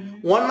 Yeah.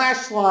 One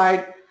last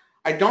slide.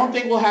 I don't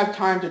think we'll have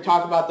time to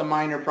talk about the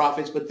minor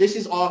prophets, but this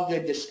is all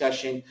good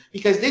discussion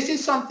because this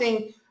is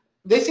something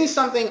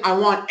I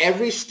want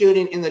every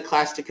student in the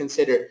class to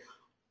consider.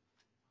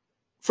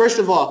 First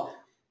of all,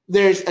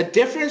 there's a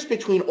difference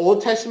between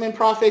Old Testament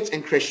prophets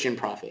and Christian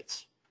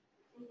prophets.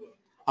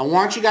 I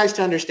want you guys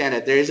to understand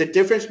that there is a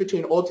difference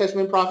between Old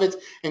Testament prophets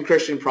and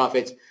Christian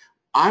prophets.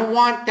 I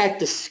want that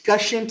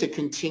discussion to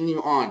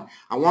continue on.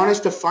 I want us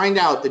to find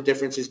out the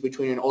differences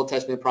between an Old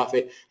Testament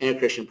prophet and a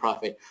Christian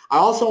prophet. I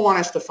also want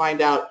us to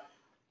find out,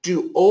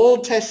 do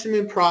Old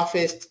Testament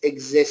prophets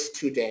exist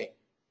today?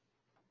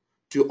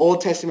 Do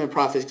Old Testament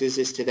prophets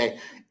exist today?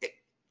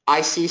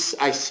 I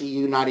see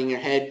you nodding your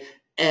head.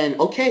 And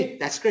okay,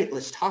 that's great.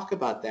 Let's talk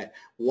about that.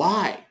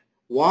 Why?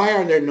 Why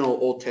are there no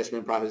Old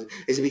Testament prophets?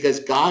 Is it because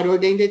God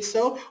ordained it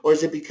so? Or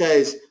is it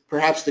because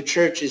perhaps the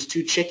church is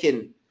too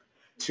chicken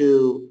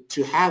to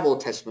have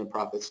Old Testament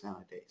prophets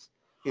nowadays?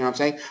 You know what I'm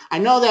saying? I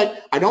know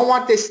that I don't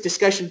want this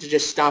discussion to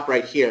just stop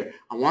right here.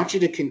 I want you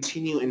to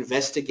continue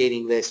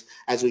investigating this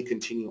as we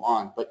continue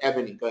on. But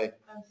Ebony, go ahead.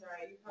 I'm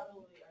sorry, you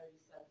probably already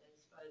said this,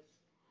 but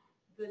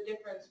the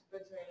difference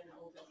between an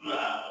Old Testament.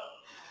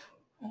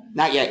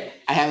 Not yet.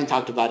 I haven't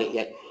talked about it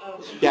yet.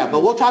 Oh. Yeah,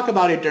 but we'll talk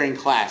about it during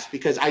class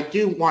because I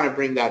do want to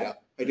bring that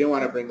up.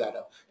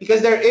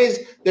 Because there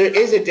is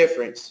a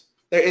difference.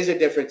 There is a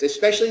difference,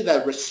 especially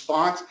the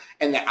response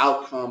and the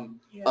outcome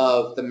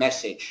of the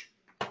message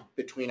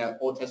between an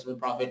Old Testament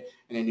prophet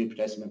and a New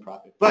Testament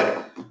prophet.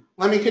 But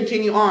let me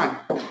continue on.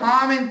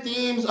 Common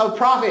themes of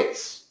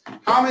prophets.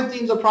 Common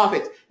themes of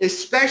prophets,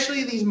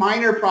 especially these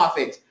minor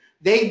prophets.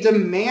 They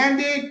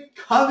demanded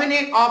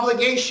covenant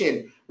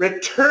obligation.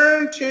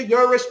 Return to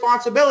your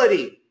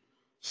responsibility.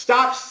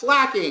 Stop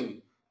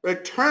slacking.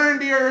 Return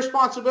to your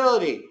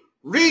responsibility.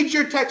 Read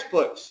your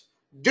textbooks.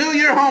 Do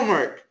your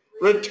homework.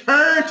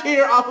 Return to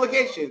your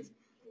obligations.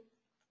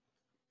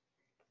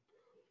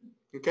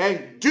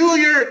 Okay? Do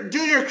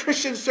your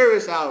Christian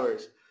service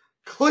hours.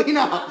 Clean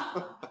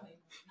up.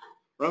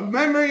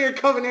 Remember your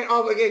covenant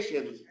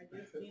obligations.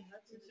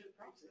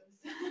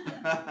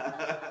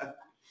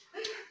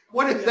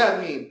 What does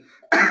that mean?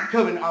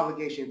 Covenant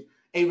obligations.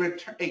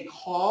 A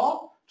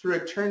call to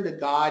return to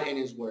God and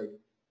His Word.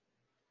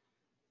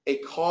 A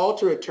call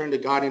to return to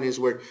God and His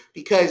Word.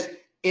 Because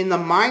in the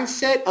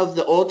mindset of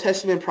the Old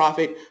Testament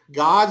prophet,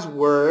 God's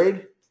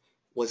Word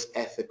was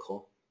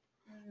ethical.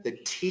 The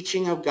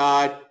teaching of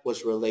God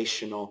was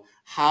relational.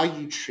 How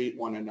you treat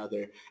one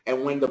another.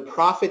 And when the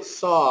prophet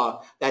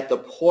saw that the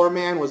poor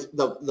man was,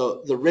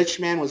 the rich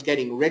man was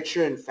getting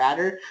richer and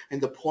fatter,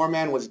 and the poor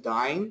man was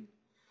dying,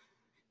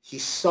 he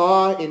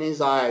saw in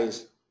his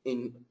eyes,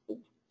 in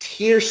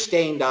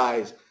tear-stained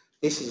eyes,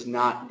 this is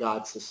not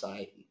God's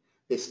society.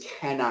 This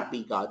cannot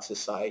be God's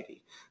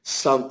society.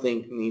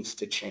 Something needs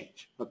to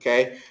change,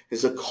 okay?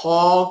 It's a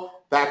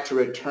call back to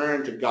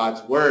return to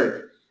God's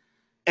Word.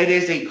 It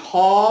is a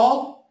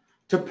call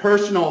to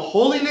personal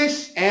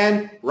holiness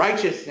and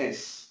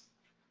righteousness.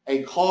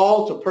 A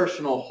call to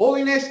personal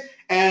holiness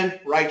and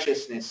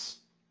righteousness.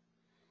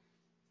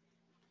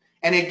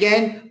 And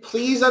again,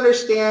 please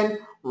understand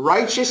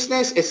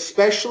righteousness,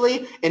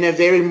 especially in a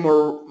very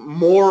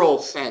moral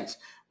sense,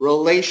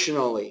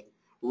 relationally.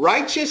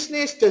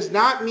 Righteousness does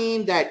not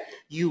mean that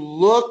you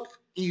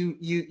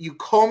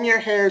comb your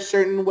hair a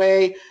certain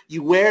way,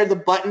 you wear the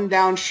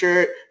button-down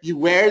shirt, you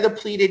wear the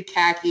pleated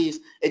khakis.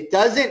 It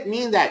doesn't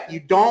mean that. You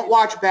don't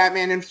watch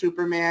Batman and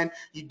Superman,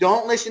 you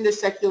don't listen to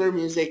secular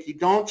music, you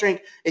don't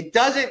drink. It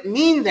doesn't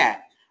mean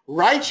that.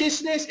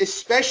 Righteousness,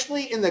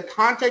 especially in the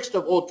context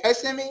of Old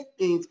Testament,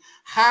 means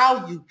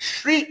how you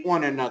treat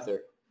one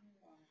another.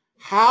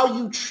 How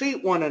you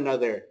treat one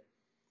another.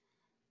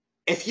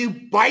 If you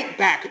bite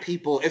back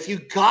people, if you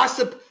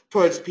gossip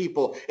towards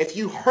people, if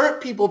you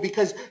hurt people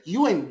because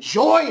you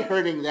enjoy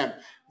hurting them,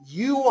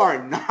 you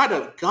are not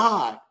of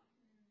God.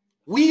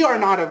 We are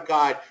not of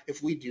God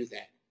if we do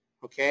that.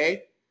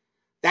 Okay?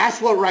 That's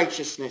what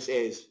righteousness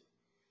is.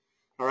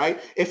 All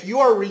right? If you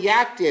are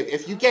reactive,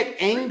 if you get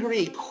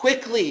angry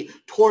quickly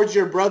towards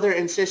your brother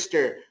and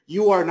sister,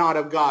 you are not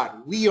of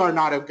God. We are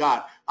not of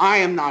God. I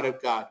am not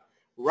of God.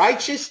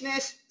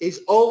 Righteousness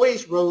is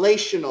always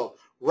relational.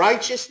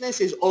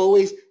 Righteousness is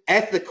always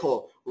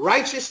ethical.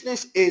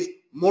 Righteousness is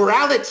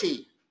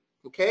morality.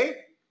 Okay?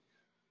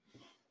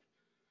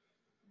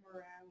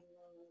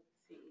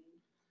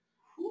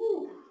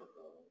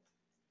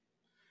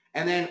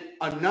 And then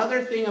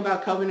another thing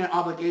about covenant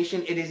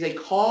obligation, it is a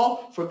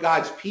call for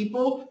God's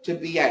people to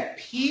be at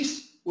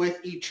peace with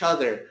each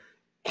other.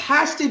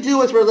 has to do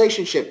with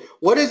relationship.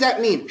 What does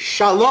that mean?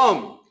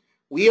 Shalom.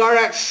 We are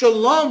at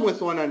shalom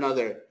with one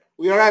another.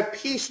 We are at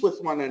peace with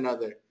one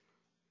another.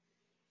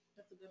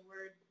 That's a good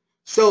word.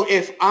 So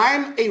if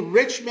I'm a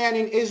rich man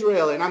in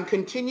Israel and I'm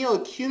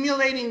continually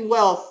accumulating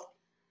wealth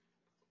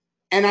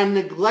and I'm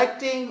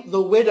neglecting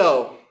the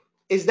widow,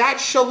 is that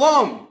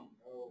shalom?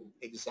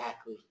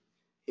 Exactly.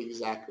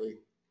 Exactly.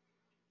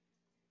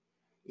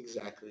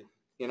 Exactly.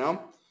 You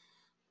know?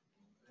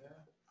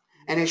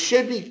 And it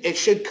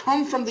should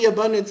come from the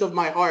abundance of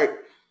my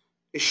heart.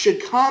 It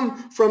should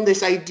come from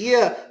this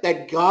idea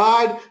that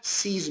God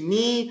sees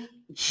me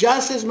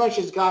just as much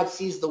as God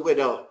sees the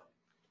widow.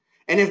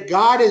 And if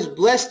God has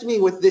blessed me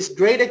with this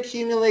great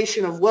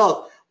accumulation of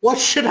wealth, what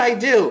should I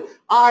do?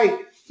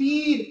 I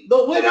feed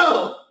the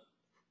widow.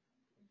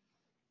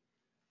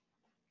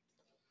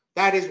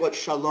 That is what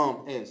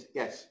shalom is.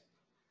 Yes.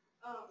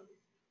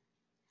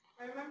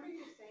 I remember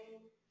you saying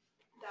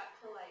that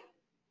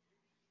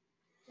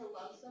to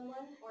love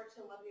someone or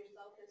to love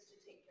yourself is to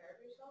take care of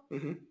yourself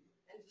and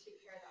to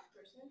take care of that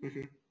person.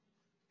 And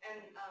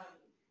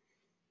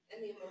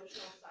the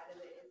emotional side of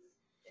it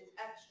is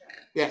extra.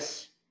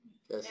 Yes.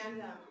 Yes. And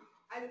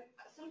I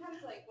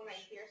sometimes when I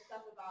hear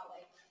stuff about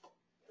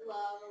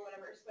love or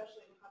whatever,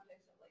 especially in the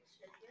context of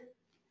scripture,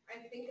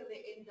 I think of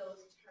it in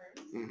those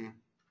terms. And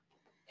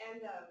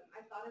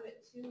I thought of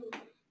it too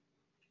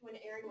when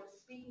Aaron was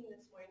speaking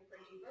this morning for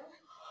Devo,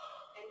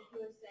 and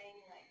he was saying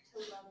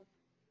to love,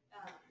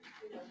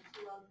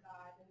 to love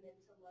God and then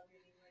to love your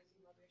neighbor as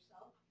you love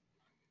yourself.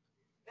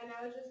 And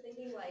I was just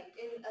thinking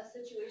in a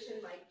situation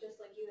just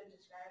like you had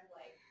described,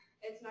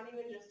 it's not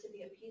even just to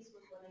be at peace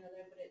with one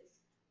another, but it's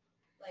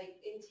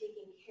in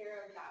taking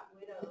care of that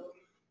widow,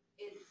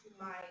 it's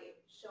my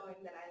showing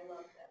that I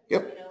love them.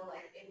 Yep.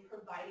 In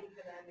providing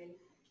for them and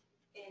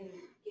in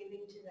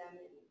giving to them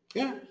and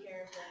taking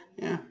care of them.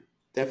 Yeah,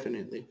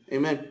 definitely.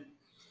 Amen.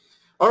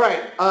 All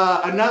right.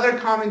 Another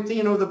common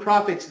theme of the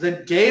prophets, the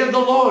day of the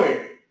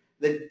Lord.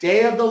 The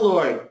day of the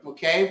Lord.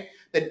 Okay?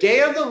 The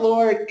day of the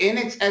Lord, in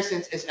its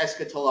essence, is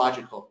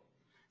eschatological.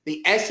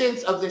 The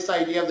essence of this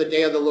idea of the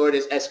day of the Lord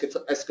is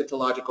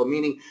eschatological,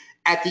 meaning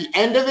at the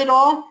end of it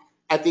all,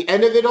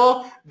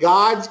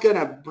 God's going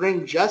to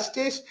bring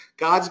justice,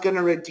 God's going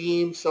to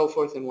redeem, so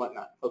forth and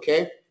whatnot.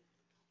 Okay?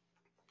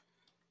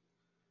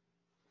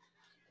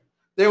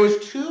 There was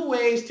two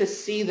ways to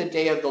see the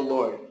day of the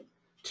Lord.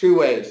 Two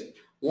ways.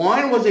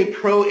 One was a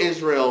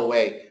pro-Israel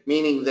way,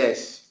 meaning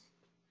this.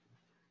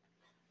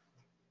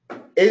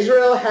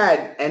 Israel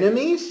had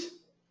enemies.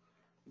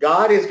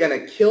 God is going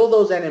to kill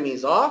those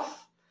enemies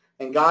off,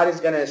 and God is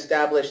going to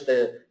establish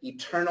the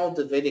eternal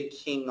Davidic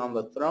king on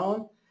the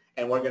throne,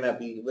 and we're going to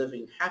be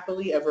living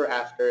happily ever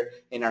after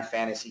in our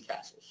fantasy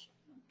castles.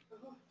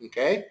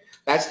 Okay?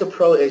 That's the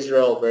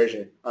pro-Israel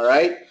version, all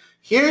right?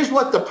 Here's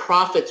what the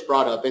prophets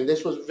brought up, and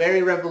this was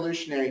very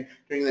revolutionary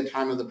during the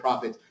time of the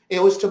prophets.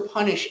 It was to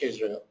punish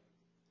Israel.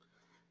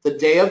 The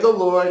day of the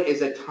Lord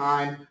is a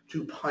time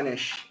to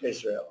punish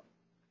Israel.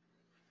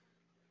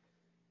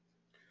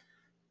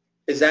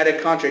 Is that a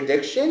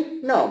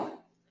contradiction? No.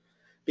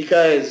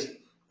 Because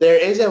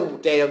there is a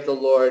day of the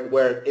Lord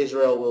where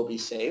Israel will be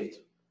saved.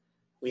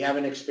 We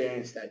haven't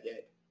experienced that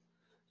yet.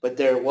 But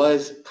there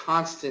was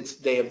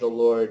constant day of the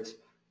Lord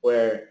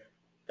where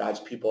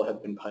God's people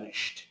have been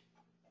punished.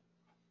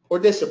 Or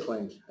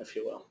disciplined, if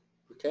you will.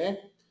 Okay?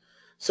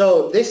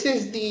 So this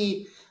is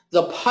the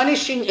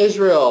punishing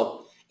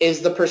Israel is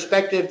the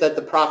perspective that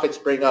the prophets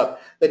bring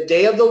up. The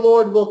day of the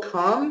Lord will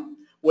come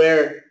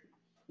where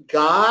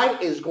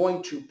God is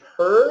going to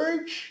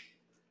purge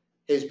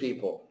his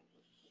people.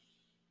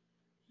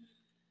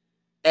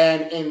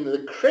 And in the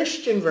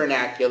Christian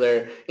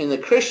vernacular, in the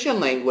Christian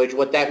language,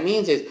 what that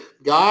means is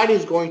God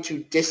is going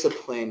to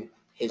discipline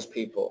his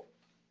people.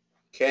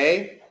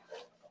 Okay?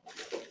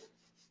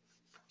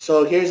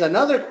 So here's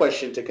another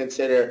question to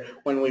consider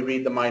when we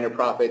read the minor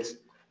prophets.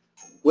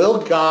 Will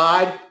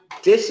God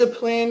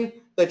discipline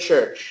the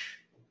church?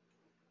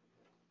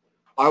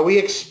 Are we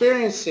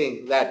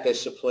experiencing that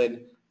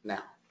discipline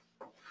now?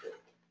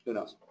 Who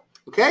knows?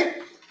 Okay?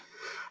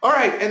 All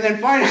right, and then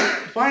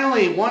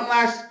finally, one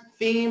last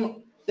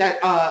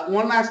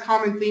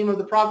common theme of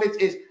the prophets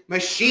is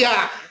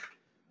Mashiach,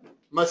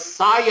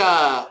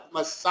 Messiah.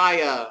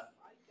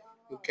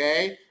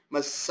 Okay?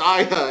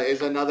 Messiah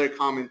is another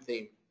common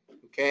theme.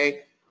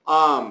 Okay?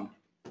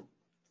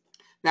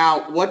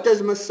 Now, what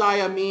does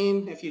Messiah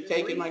mean if you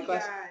take in my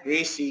class?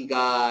 Greasy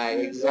guy,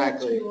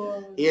 exactly.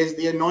 He is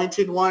the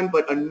anointed one,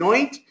 but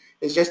anoint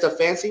is just a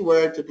fancy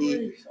word to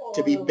be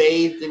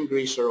bathed in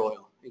grease or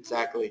oil.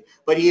 Exactly.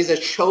 But he is a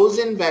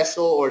chosen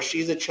vessel, or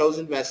she's a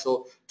chosen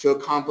vessel to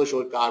accomplish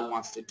what God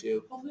wants to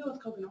do. Hopefully it was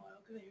coconut oil,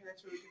 because I hear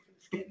that's really good for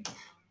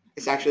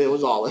the skin. It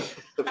was olive.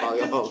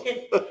 Probably olive.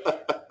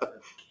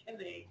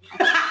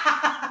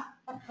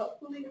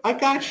 I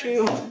got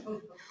you.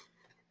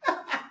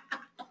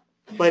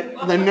 But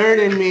the nerd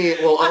in me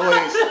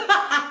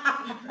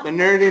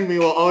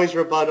will always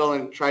rebuttal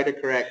and try to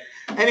correct.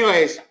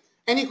 Anyways,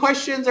 any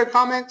questions or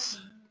comments? I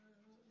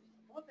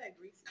want that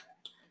greasy guy.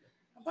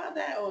 How about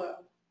that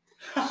oil?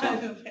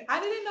 I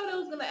didn't know there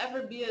was gonna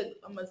ever be a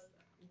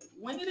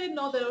when did they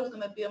know there was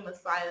gonna be a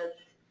Messiah?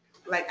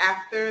 Like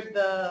after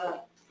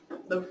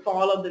the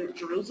fall of the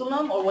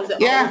Jerusalem, or was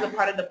it always a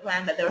part of the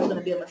plan that there was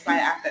gonna be a Messiah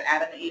after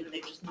Adam and Eve, and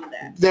they just knew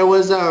that? There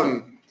was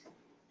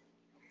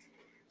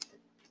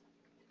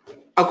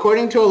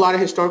according to a lot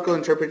of historical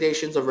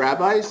interpretations of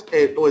rabbis,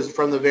 it was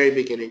from the very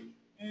beginning.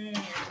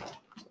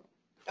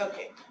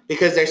 Okay.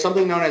 Because there's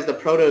something known as the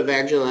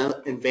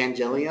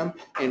proto-evangelium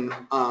in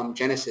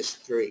Genesis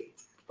 3.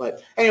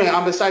 But anyway,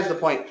 besides the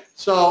point.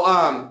 So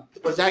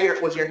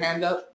was your hand up?